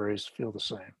contemporaries feel the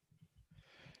same.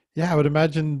 Yeah, I would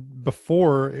imagine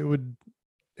before it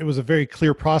was a very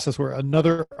clear process where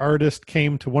another artist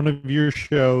came to one of your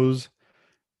shows,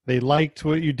 they liked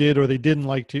what you did or they didn't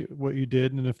like what you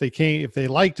did, and if they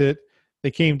liked it,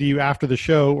 they came to you after the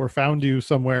show or found you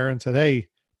somewhere and said, "Hey,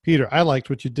 Peter, I liked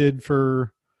what you did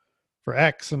for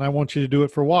X, and I want you to do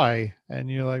it for Y." And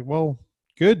you're like, "Well,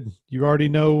 good. You already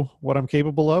know what I'm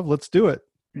capable of. Let's do it."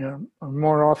 Yeah,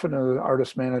 more often an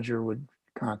artist manager would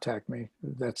contact me.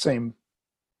 That same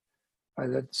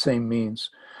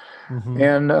means. Mm-hmm.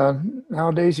 And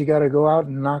nowadays you got to go out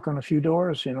and knock on a few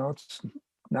doors. It's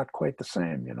not quite the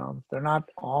same. They're not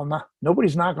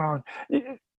nobody's knocking on.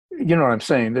 You know what I'm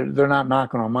saying? They're not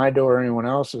knocking on my door or anyone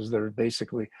else's. They're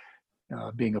basically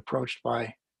being approached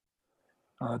by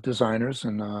designers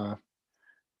and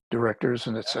directors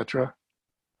and etc.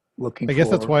 I guess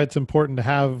that's why it's important to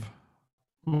have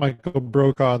Michael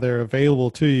Brokaw there available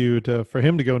to you for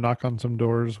him to go knock on some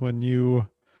doors when you're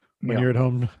at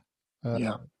home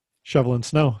shoveling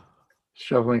snow.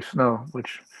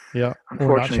 Which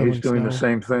unfortunately he's doing the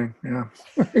same thing. Yeah.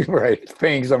 Right.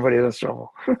 Paying somebody to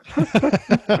shovel.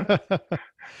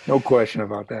 No question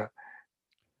about that.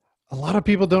 A lot of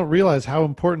people don't realize how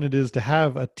important it is to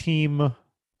have a team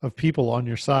of people on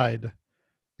your side,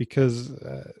 because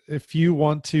if you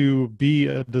want to be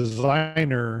a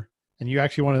designer and you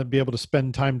actually want to be able to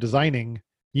spend time designing,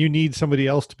 you need somebody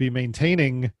else to be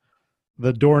maintaining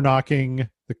the door knocking,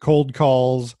 the cold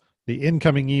calls, the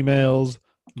incoming emails,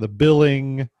 the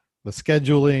billing, the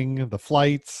scheduling, the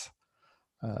flights.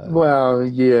 Well,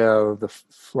 yeah, the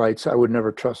flights. I would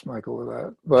never trust Michael with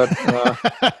that, but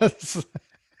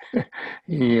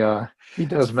he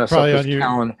does mess up his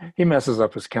calendar. He messes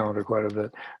up his calendar quite a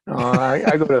bit.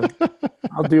 I go to.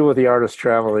 I'll deal with the artist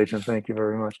travel agent. Thank you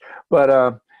very much.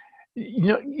 But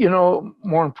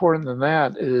more important than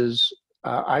that is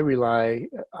I rely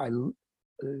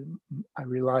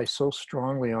so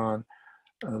strongly on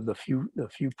the few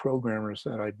programmers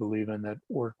that I believe in that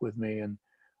work with me, and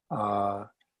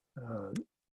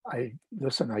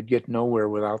I'd get nowhere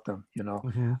without them.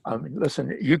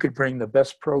 Listen, you could bring the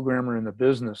best programmer in the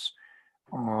business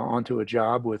onto a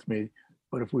job with me,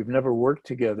 but if we've never worked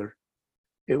together,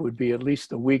 it would be at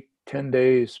least a week, 10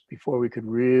 days before we could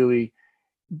really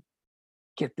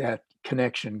get that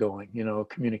connection going,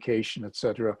 communication,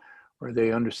 etc., where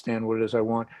they understand what it is I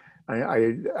want.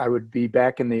 I would be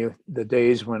back in the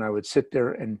days when I would sit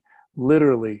there and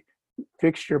literally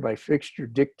fixture by fixture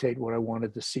dictate what I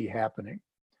wanted to see happening,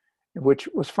 which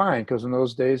was fine because in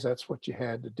those days that's what you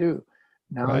had to do.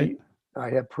 Now right. I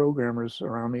have programmers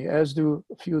around me, as do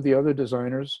a few of the other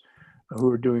designers who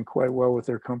are doing quite well with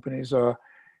their companies.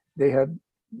 They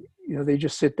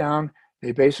just sit down,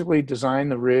 they basically design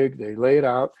the rig, they lay it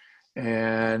out,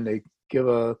 and they give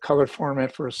a color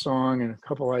format for a song and a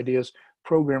couple ideas.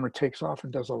 Programmer takes off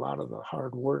and does a lot of the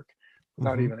hard work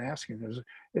without Mm-hmm. even asking.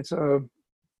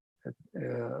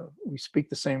 We speak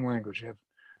the same language. We have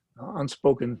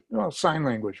unspoken, sign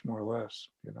language more or less,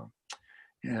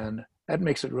 and that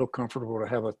makes it real comfortable to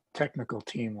have a technical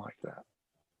team like that.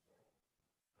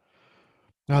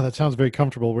 No, that sounds very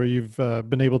comfortable where you've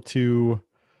been able to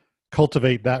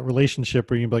cultivate that relationship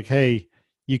where you're like, hey,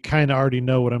 you kind of already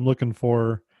know what I'm looking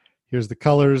for. Here's the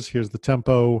colors, here's the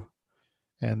tempo.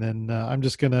 And then I'm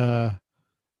just going to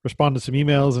respond to some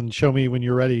emails and show me when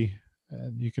you're ready.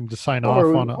 And you can just sign off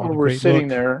on a we're great sitting look.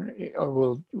 there,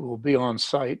 we'll be on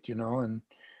site, and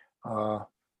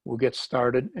we'll get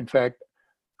started. In fact,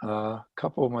 a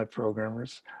couple of my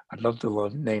programmers, I'd love to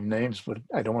name names, but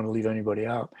I don't want to leave anybody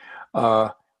out,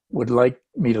 would like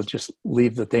me to just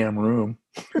leave the damn room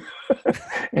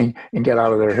and get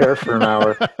out of their hair for an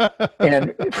hour.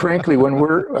 And frankly, when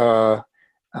we're,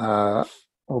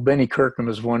 Benny Kirkham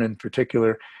is one in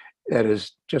particular that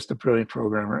is just a brilliant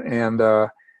programmer. And the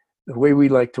way we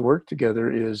like to work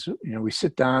together is, we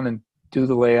sit down and do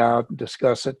the layout and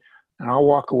discuss it, and I'll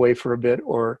walk away for a bit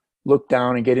or look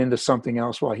down and get into something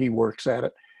else while he works at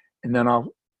it. And then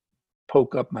I'll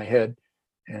poke up my head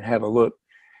and have a look.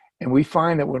 And we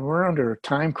find that when we're under a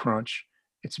time crunch,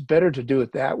 it's better to do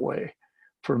it that way.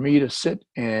 For me to sit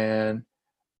and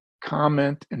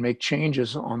comment and make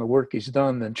changes on the work he's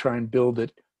done than try and build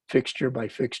it fixture by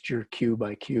fixture, cue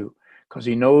by cue, because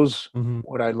he knows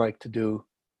what I'd like to do.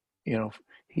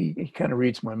 He kind of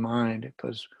reads my mind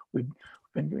because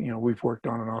we've worked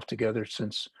on and off together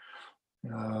since,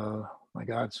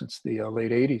 since the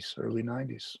late 80s, early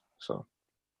 90s. So.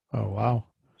 Oh, wow.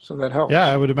 So that helps. Yeah,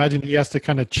 I would imagine he has to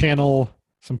kind of channel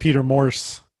some Peter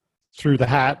Morse through the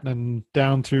hat and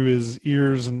down through his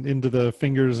ears and into the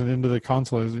fingers and into the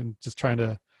console, and just trying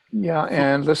to. Yeah,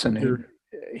 and listen,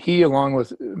 he along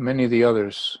with many of the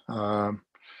others,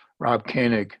 Rob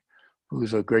Koenig,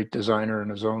 who's a great designer in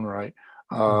his own right,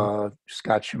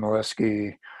 Scott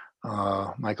Chmielewski,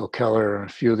 Michael Keller, and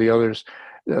a few of the others,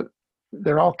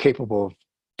 they're all capable of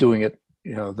doing it,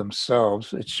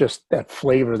 themselves. It's just that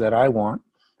flavor that I want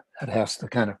that has to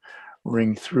kind of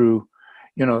ring through.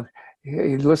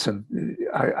 Hey, listen,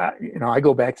 I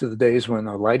go back to the days when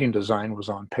the lighting design was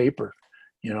on paper.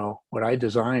 What I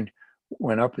designed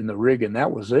went up in the rig, and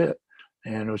that was it.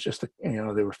 And it was just, they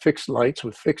were fixed lights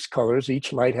with fixed colors.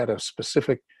 Each light had a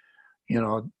specific,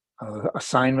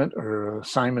 assignment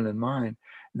in mind.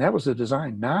 And that was the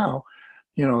design. Now,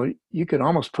 you could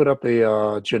almost put up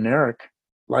a generic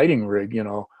lighting rig,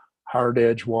 hard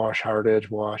edge wash,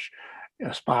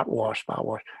 spot wash.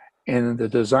 And the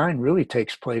design really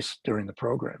takes place during the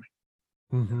programming.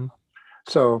 Mm-hmm.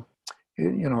 So,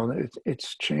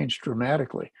 it's changed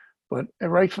dramatically, but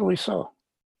rightfully so,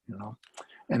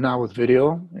 And now with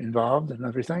video involved and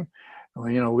everything,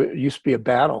 it used to be a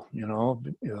battle,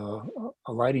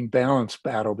 a lighting balance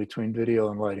battle between video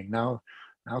and lighting. Now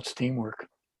it's teamwork.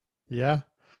 Yeah.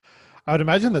 I would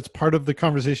imagine that's part of the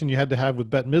conversation you had to have with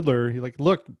Bette Midler. You're like,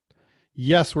 look,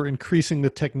 yes, we're increasing the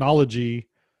technology,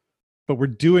 but we're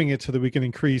doing it so that we can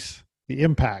increase the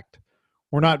impact.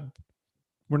 We're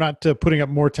not putting up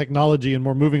more technology and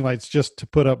more moving lights just to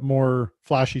put up more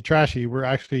flashy trashy. We're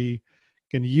actually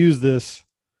going to use this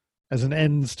as an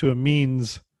ends to a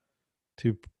means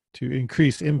to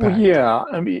increase impact. Well, yeah,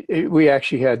 I mean, we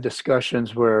actually had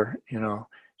discussions where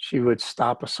she would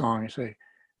stop a song and say,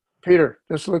 "Peter,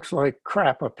 this looks like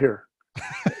crap up here,"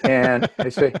 and I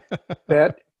say,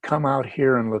 "Bette, come out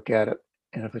here and look at it,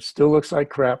 and if it still looks like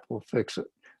crap, we'll fix it."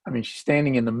 I mean, she's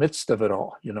standing in the midst of it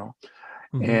all,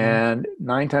 And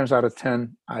 9 times out of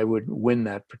 10, I would win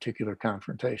that particular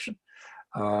confrontation.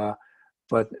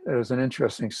 But there's an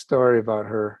interesting story about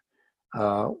her.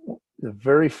 The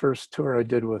very first tour I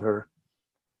did with her,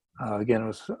 again, it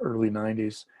was early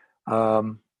 90s.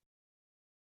 I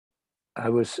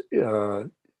was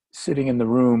sitting in the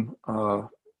room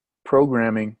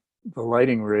programming the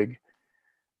lighting rig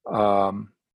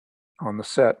on the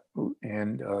set,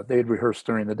 and they had rehearsed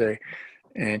during the day.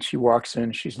 And she walks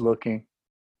in, she's looking,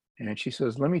 and she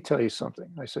says, "Let me tell you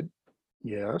something." I said,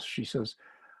 "Yes." She says,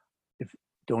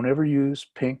 "Don't ever use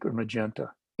pink or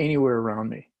magenta anywhere around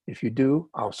me. If you do,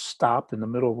 I'll stop in the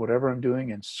middle of whatever I'm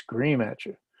doing and scream at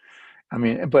you." I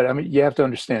mean, you have to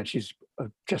understand, she's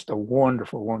just a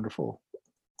wonderful, wonderful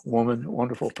woman,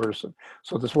 wonderful person.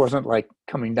 So this wasn't like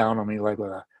coming down on me like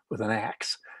with an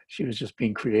axe. She was just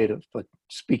being creative, but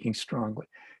speaking strongly.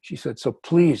 She said, "So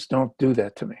please don't do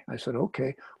that to me." I said,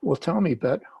 "Okay, well, tell me,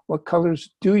 Bette, what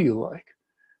colors do you like?"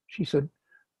 She said,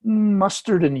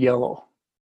 "Mustard and yellow.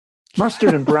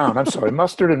 Mustard and brown. I'm sorry,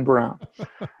 mustard and brown."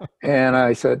 And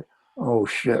I said, oh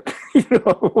shit,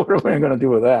 what am I going to do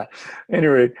with that?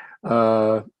 Anyway,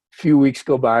 a few weeks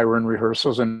go by, we're in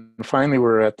rehearsals, and finally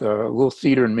we're at the little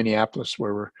theater in Minneapolis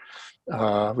where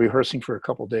we're rehearsing for a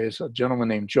couple of days. A gentleman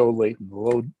named Joe Layton,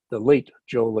 the late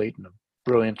Joe Layton, a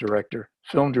brilliant director,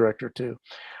 film director too,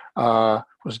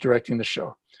 was directing the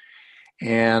show.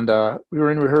 And we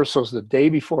were in rehearsals the day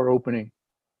before opening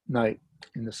night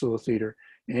in this little theater.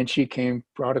 And she came,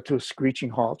 brought it to a screeching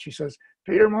halt. She says,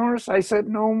 Peter Morris, I said,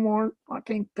 no more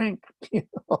fucking pink.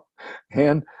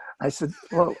 And I said,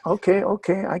 well, okay,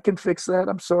 I can fix that.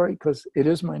 I'm sorry, because it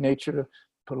is my nature to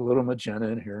put a little magenta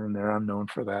in here and there. I'm known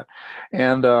for that.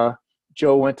 And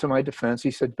Joe went to my defense. He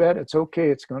said, Bet, it's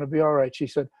okay. It's going to be all right. She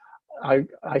said,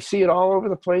 I see it all over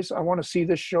the place. I want to see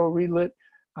this show relit.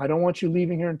 I don't want you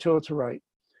leaving here until it's right.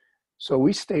 So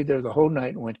we stayed there the whole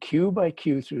night and went cue by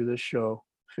cue through this show,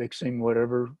 fixing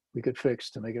whatever we could fix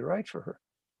to make it right for her.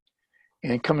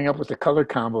 And coming up with the color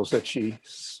combos that she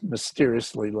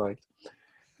mysteriously liked.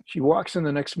 She walks in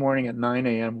the next morning at 9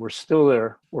 a.m. We're still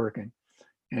there working.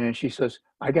 And she says,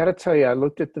 I got to tell you, I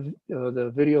looked at the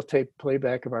videotape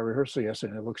playback of our rehearsal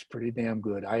yesterday, and it looks pretty damn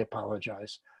good. I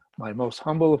apologize. My most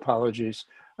humble apologies.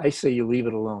 I say you leave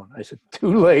it alone. I said,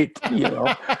 too late,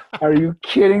 Are you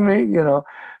kidding me?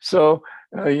 So,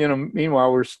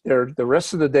 meanwhile, we're there the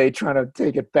rest of the day trying to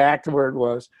take it back to where it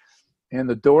was. And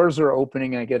the doors are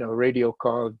opening. I get a radio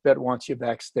call. Bet wants you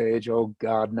backstage. Oh,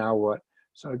 God, now what?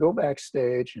 So I go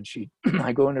backstage, and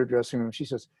I go in her dressing room. She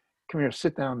says, come here,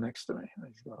 sit down next to me. I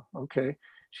go, okay.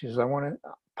 She says, I want to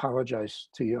apologize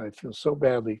to you. I feel so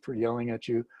badly for yelling at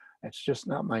you. It's just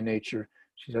not my nature.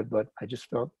 She said, but I just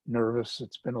felt nervous.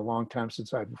 It's been a long time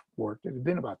since I've worked. It had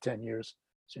been about 10 years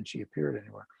since she appeared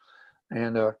anywhere.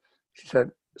 And she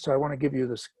said, so I want to give you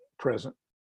this present.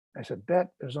 I said, Bet,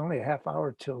 there's only a half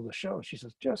hour till the show. She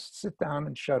says, just sit down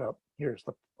and shut up.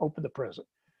 Open the present.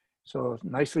 So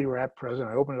nicely wrapped present.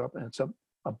 I open it up, and it's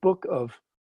a book of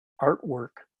artwork,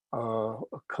 a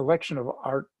collection of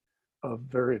art of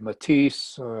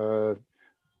Matisse,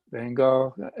 Van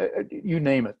Gogh, you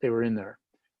name it, they were in there,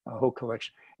 a whole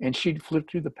collection. And she'd flip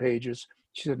through the pages.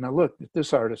 She said, now look,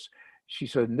 this artist, she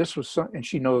said, and this was and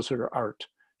she knows her art.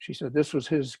 She said, this was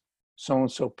his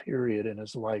so-and-so period in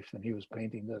his life, and he was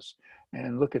painting this.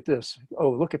 And look at this.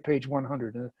 Oh, look at page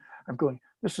 100. And I'm going,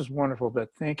 this is wonderful, Bet,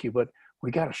 thank you, but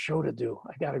we got a show to do.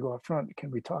 I got to go up front.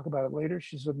 Can we talk about it later?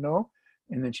 She said, no.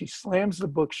 And then she slams the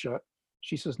book shut.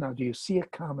 She says, now, do you see a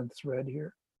common thread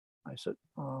here? I said,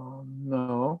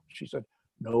 no. She said,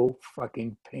 no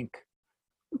fucking pink.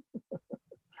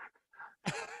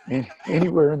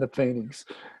 Anywhere in the paintings.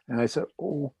 And I said,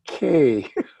 okay.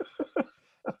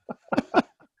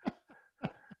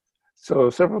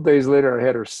 So several days later, I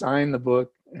had her sign the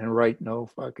book and write no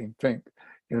fucking pink,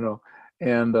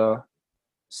 And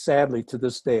sadly, to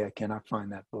this day, I cannot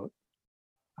find that book.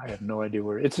 I have no idea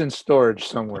where. It's in storage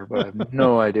somewhere, but I have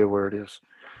no idea where it is.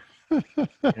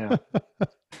 Yeah.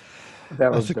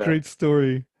 That's a great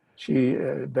story. She,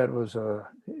 Bet was,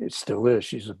 it still is.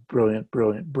 She's a brilliant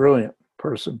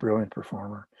person, brilliant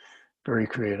performer, very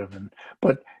creative.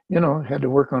 But had to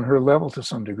work on her level to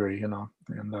some degree, and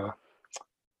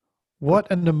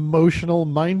what an emotional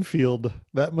minefield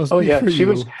that must be. Oh yeah, for she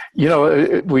was.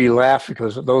 We laugh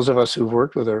because those of us who've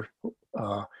worked with her,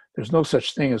 there's no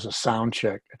such thing as a sound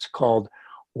check. It's called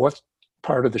what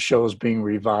part of the show is being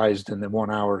revised in the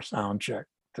 1 hour sound check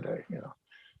today.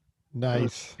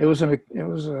 Nice. It was an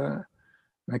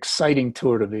exciting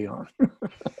tour to be on.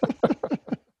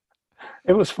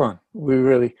 It was fun.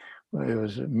 It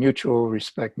was mutual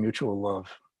respect, mutual love.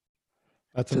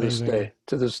 That's amazing.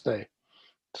 To this day.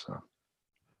 So.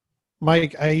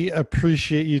 Mike, I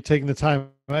appreciate you taking the time.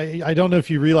 I don't know if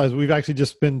you realize we've actually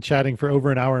just been chatting for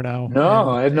over an hour now.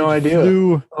 No, I had no idea.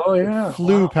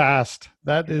 Flew past.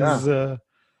 That is,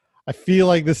 I feel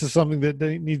like this is something that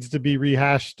needs to be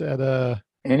rehashed at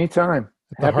anytime.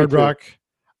 At the Hard Rock.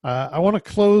 I want to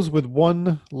close with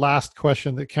one last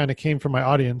question that kind of came from my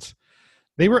audience.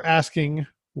 They were asking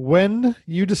when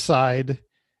you decide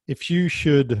if you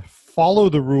should follow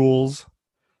the rules,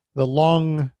 the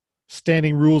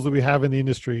long-standing rules that we have in the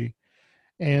industry,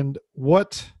 and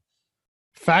what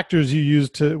factors you use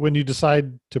when you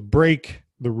decide to break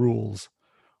the rules.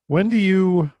 When do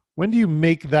you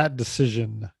make that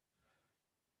decision?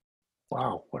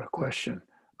 Wow, what a question.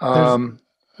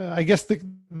 I guess it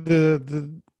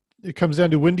comes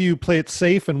down to when do you play it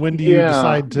safe and when do you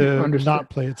decide to not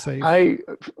play it safe?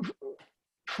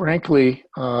 Frankly,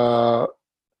 I'm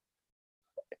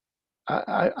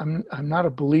not a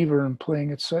believer in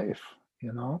playing it safe.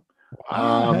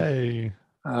 Why?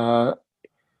 I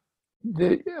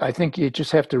think you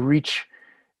just have to reach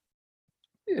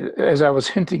as I was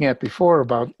hinting at before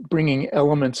about bringing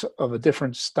elements of a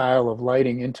different style of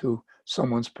lighting into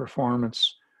someone's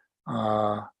performance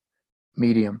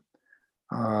medium,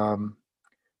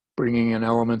 bringing an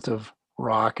element of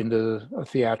rock into a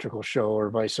theatrical show or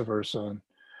vice versa. And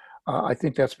I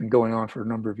think that's been going on for a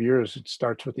number of years. It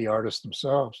starts with the artists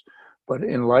themselves, but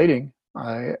in lighting,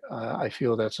 I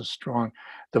feel that's a strong.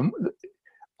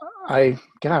 I'm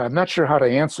not sure how to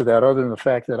answer that other than the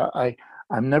fact that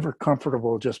I'm never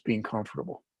comfortable just being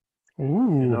comfortable.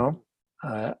 Ooh.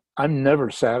 I'm never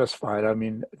satisfied. I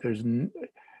mean,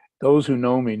 those who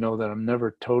know me know that I'm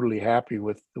never totally happy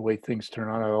with the way things turn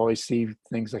out. I always see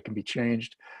things that can be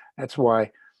changed. That's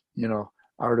why,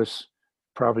 artists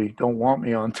probably don't want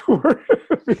me on tour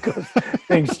because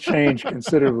things change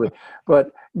considerably.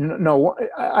 But no,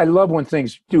 I love when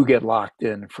things do get locked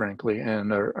in, frankly,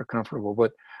 and are comfortable.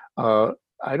 But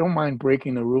I don't mind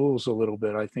breaking the rules a little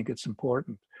bit. I think it's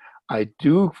important. I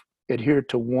do adhere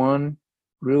to one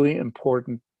really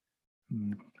important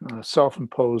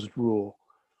self-imposed rule,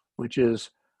 which is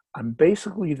I'm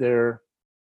basically there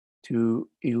to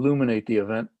illuminate the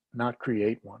event, not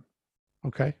create one.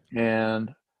 Okay.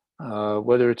 And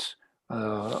whether it's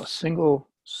a single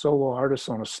solo artist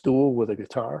on a stool with a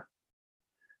guitar,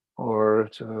 or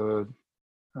it's an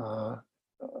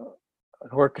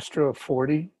orchestra of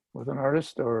 40 with an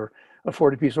artist, or a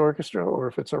 40-piece orchestra, or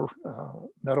if it's a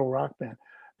metal rock band.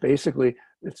 Basically,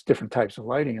 it's different types of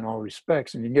lighting in all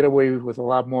respects, and you can get away with a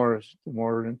lot more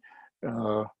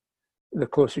the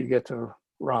closer you get to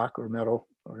rock or metal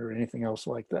or anything else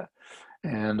like that.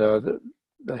 And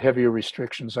the heavier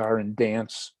restrictions are in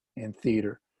dance and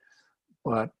theater.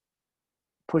 But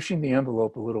pushing the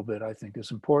envelope a little bit, I think,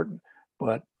 is important.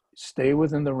 But stay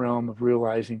within the realm of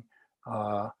realizing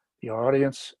the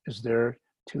audience is there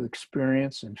to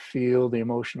experience and feel the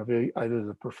emotion of either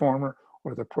the performer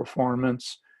or the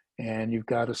performance. And you've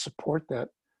got to support that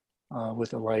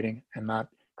with the lighting and not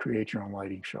create your own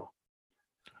lighting show.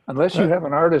 Unless you have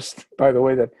an artist, by the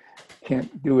way, that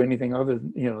can't do anything other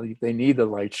than, they need the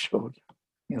light show,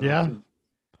 to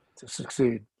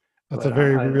succeed. That's a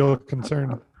very real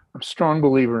concern. I'm a strong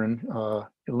believer in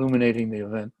illuminating the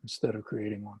event instead of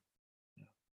creating one.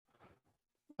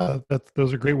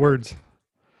 Those are great words.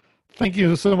 Thank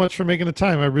you so much for making the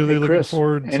time. I really looking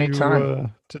forward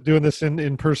to doing this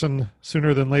in person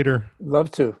sooner than later.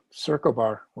 Love to. Circle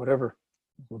bar, whatever.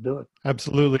 We'll do it.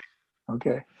 Absolutely.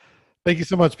 Okay. Thank you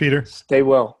so much, Peter. Stay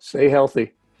well. Stay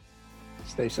healthy.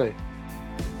 Stay safe.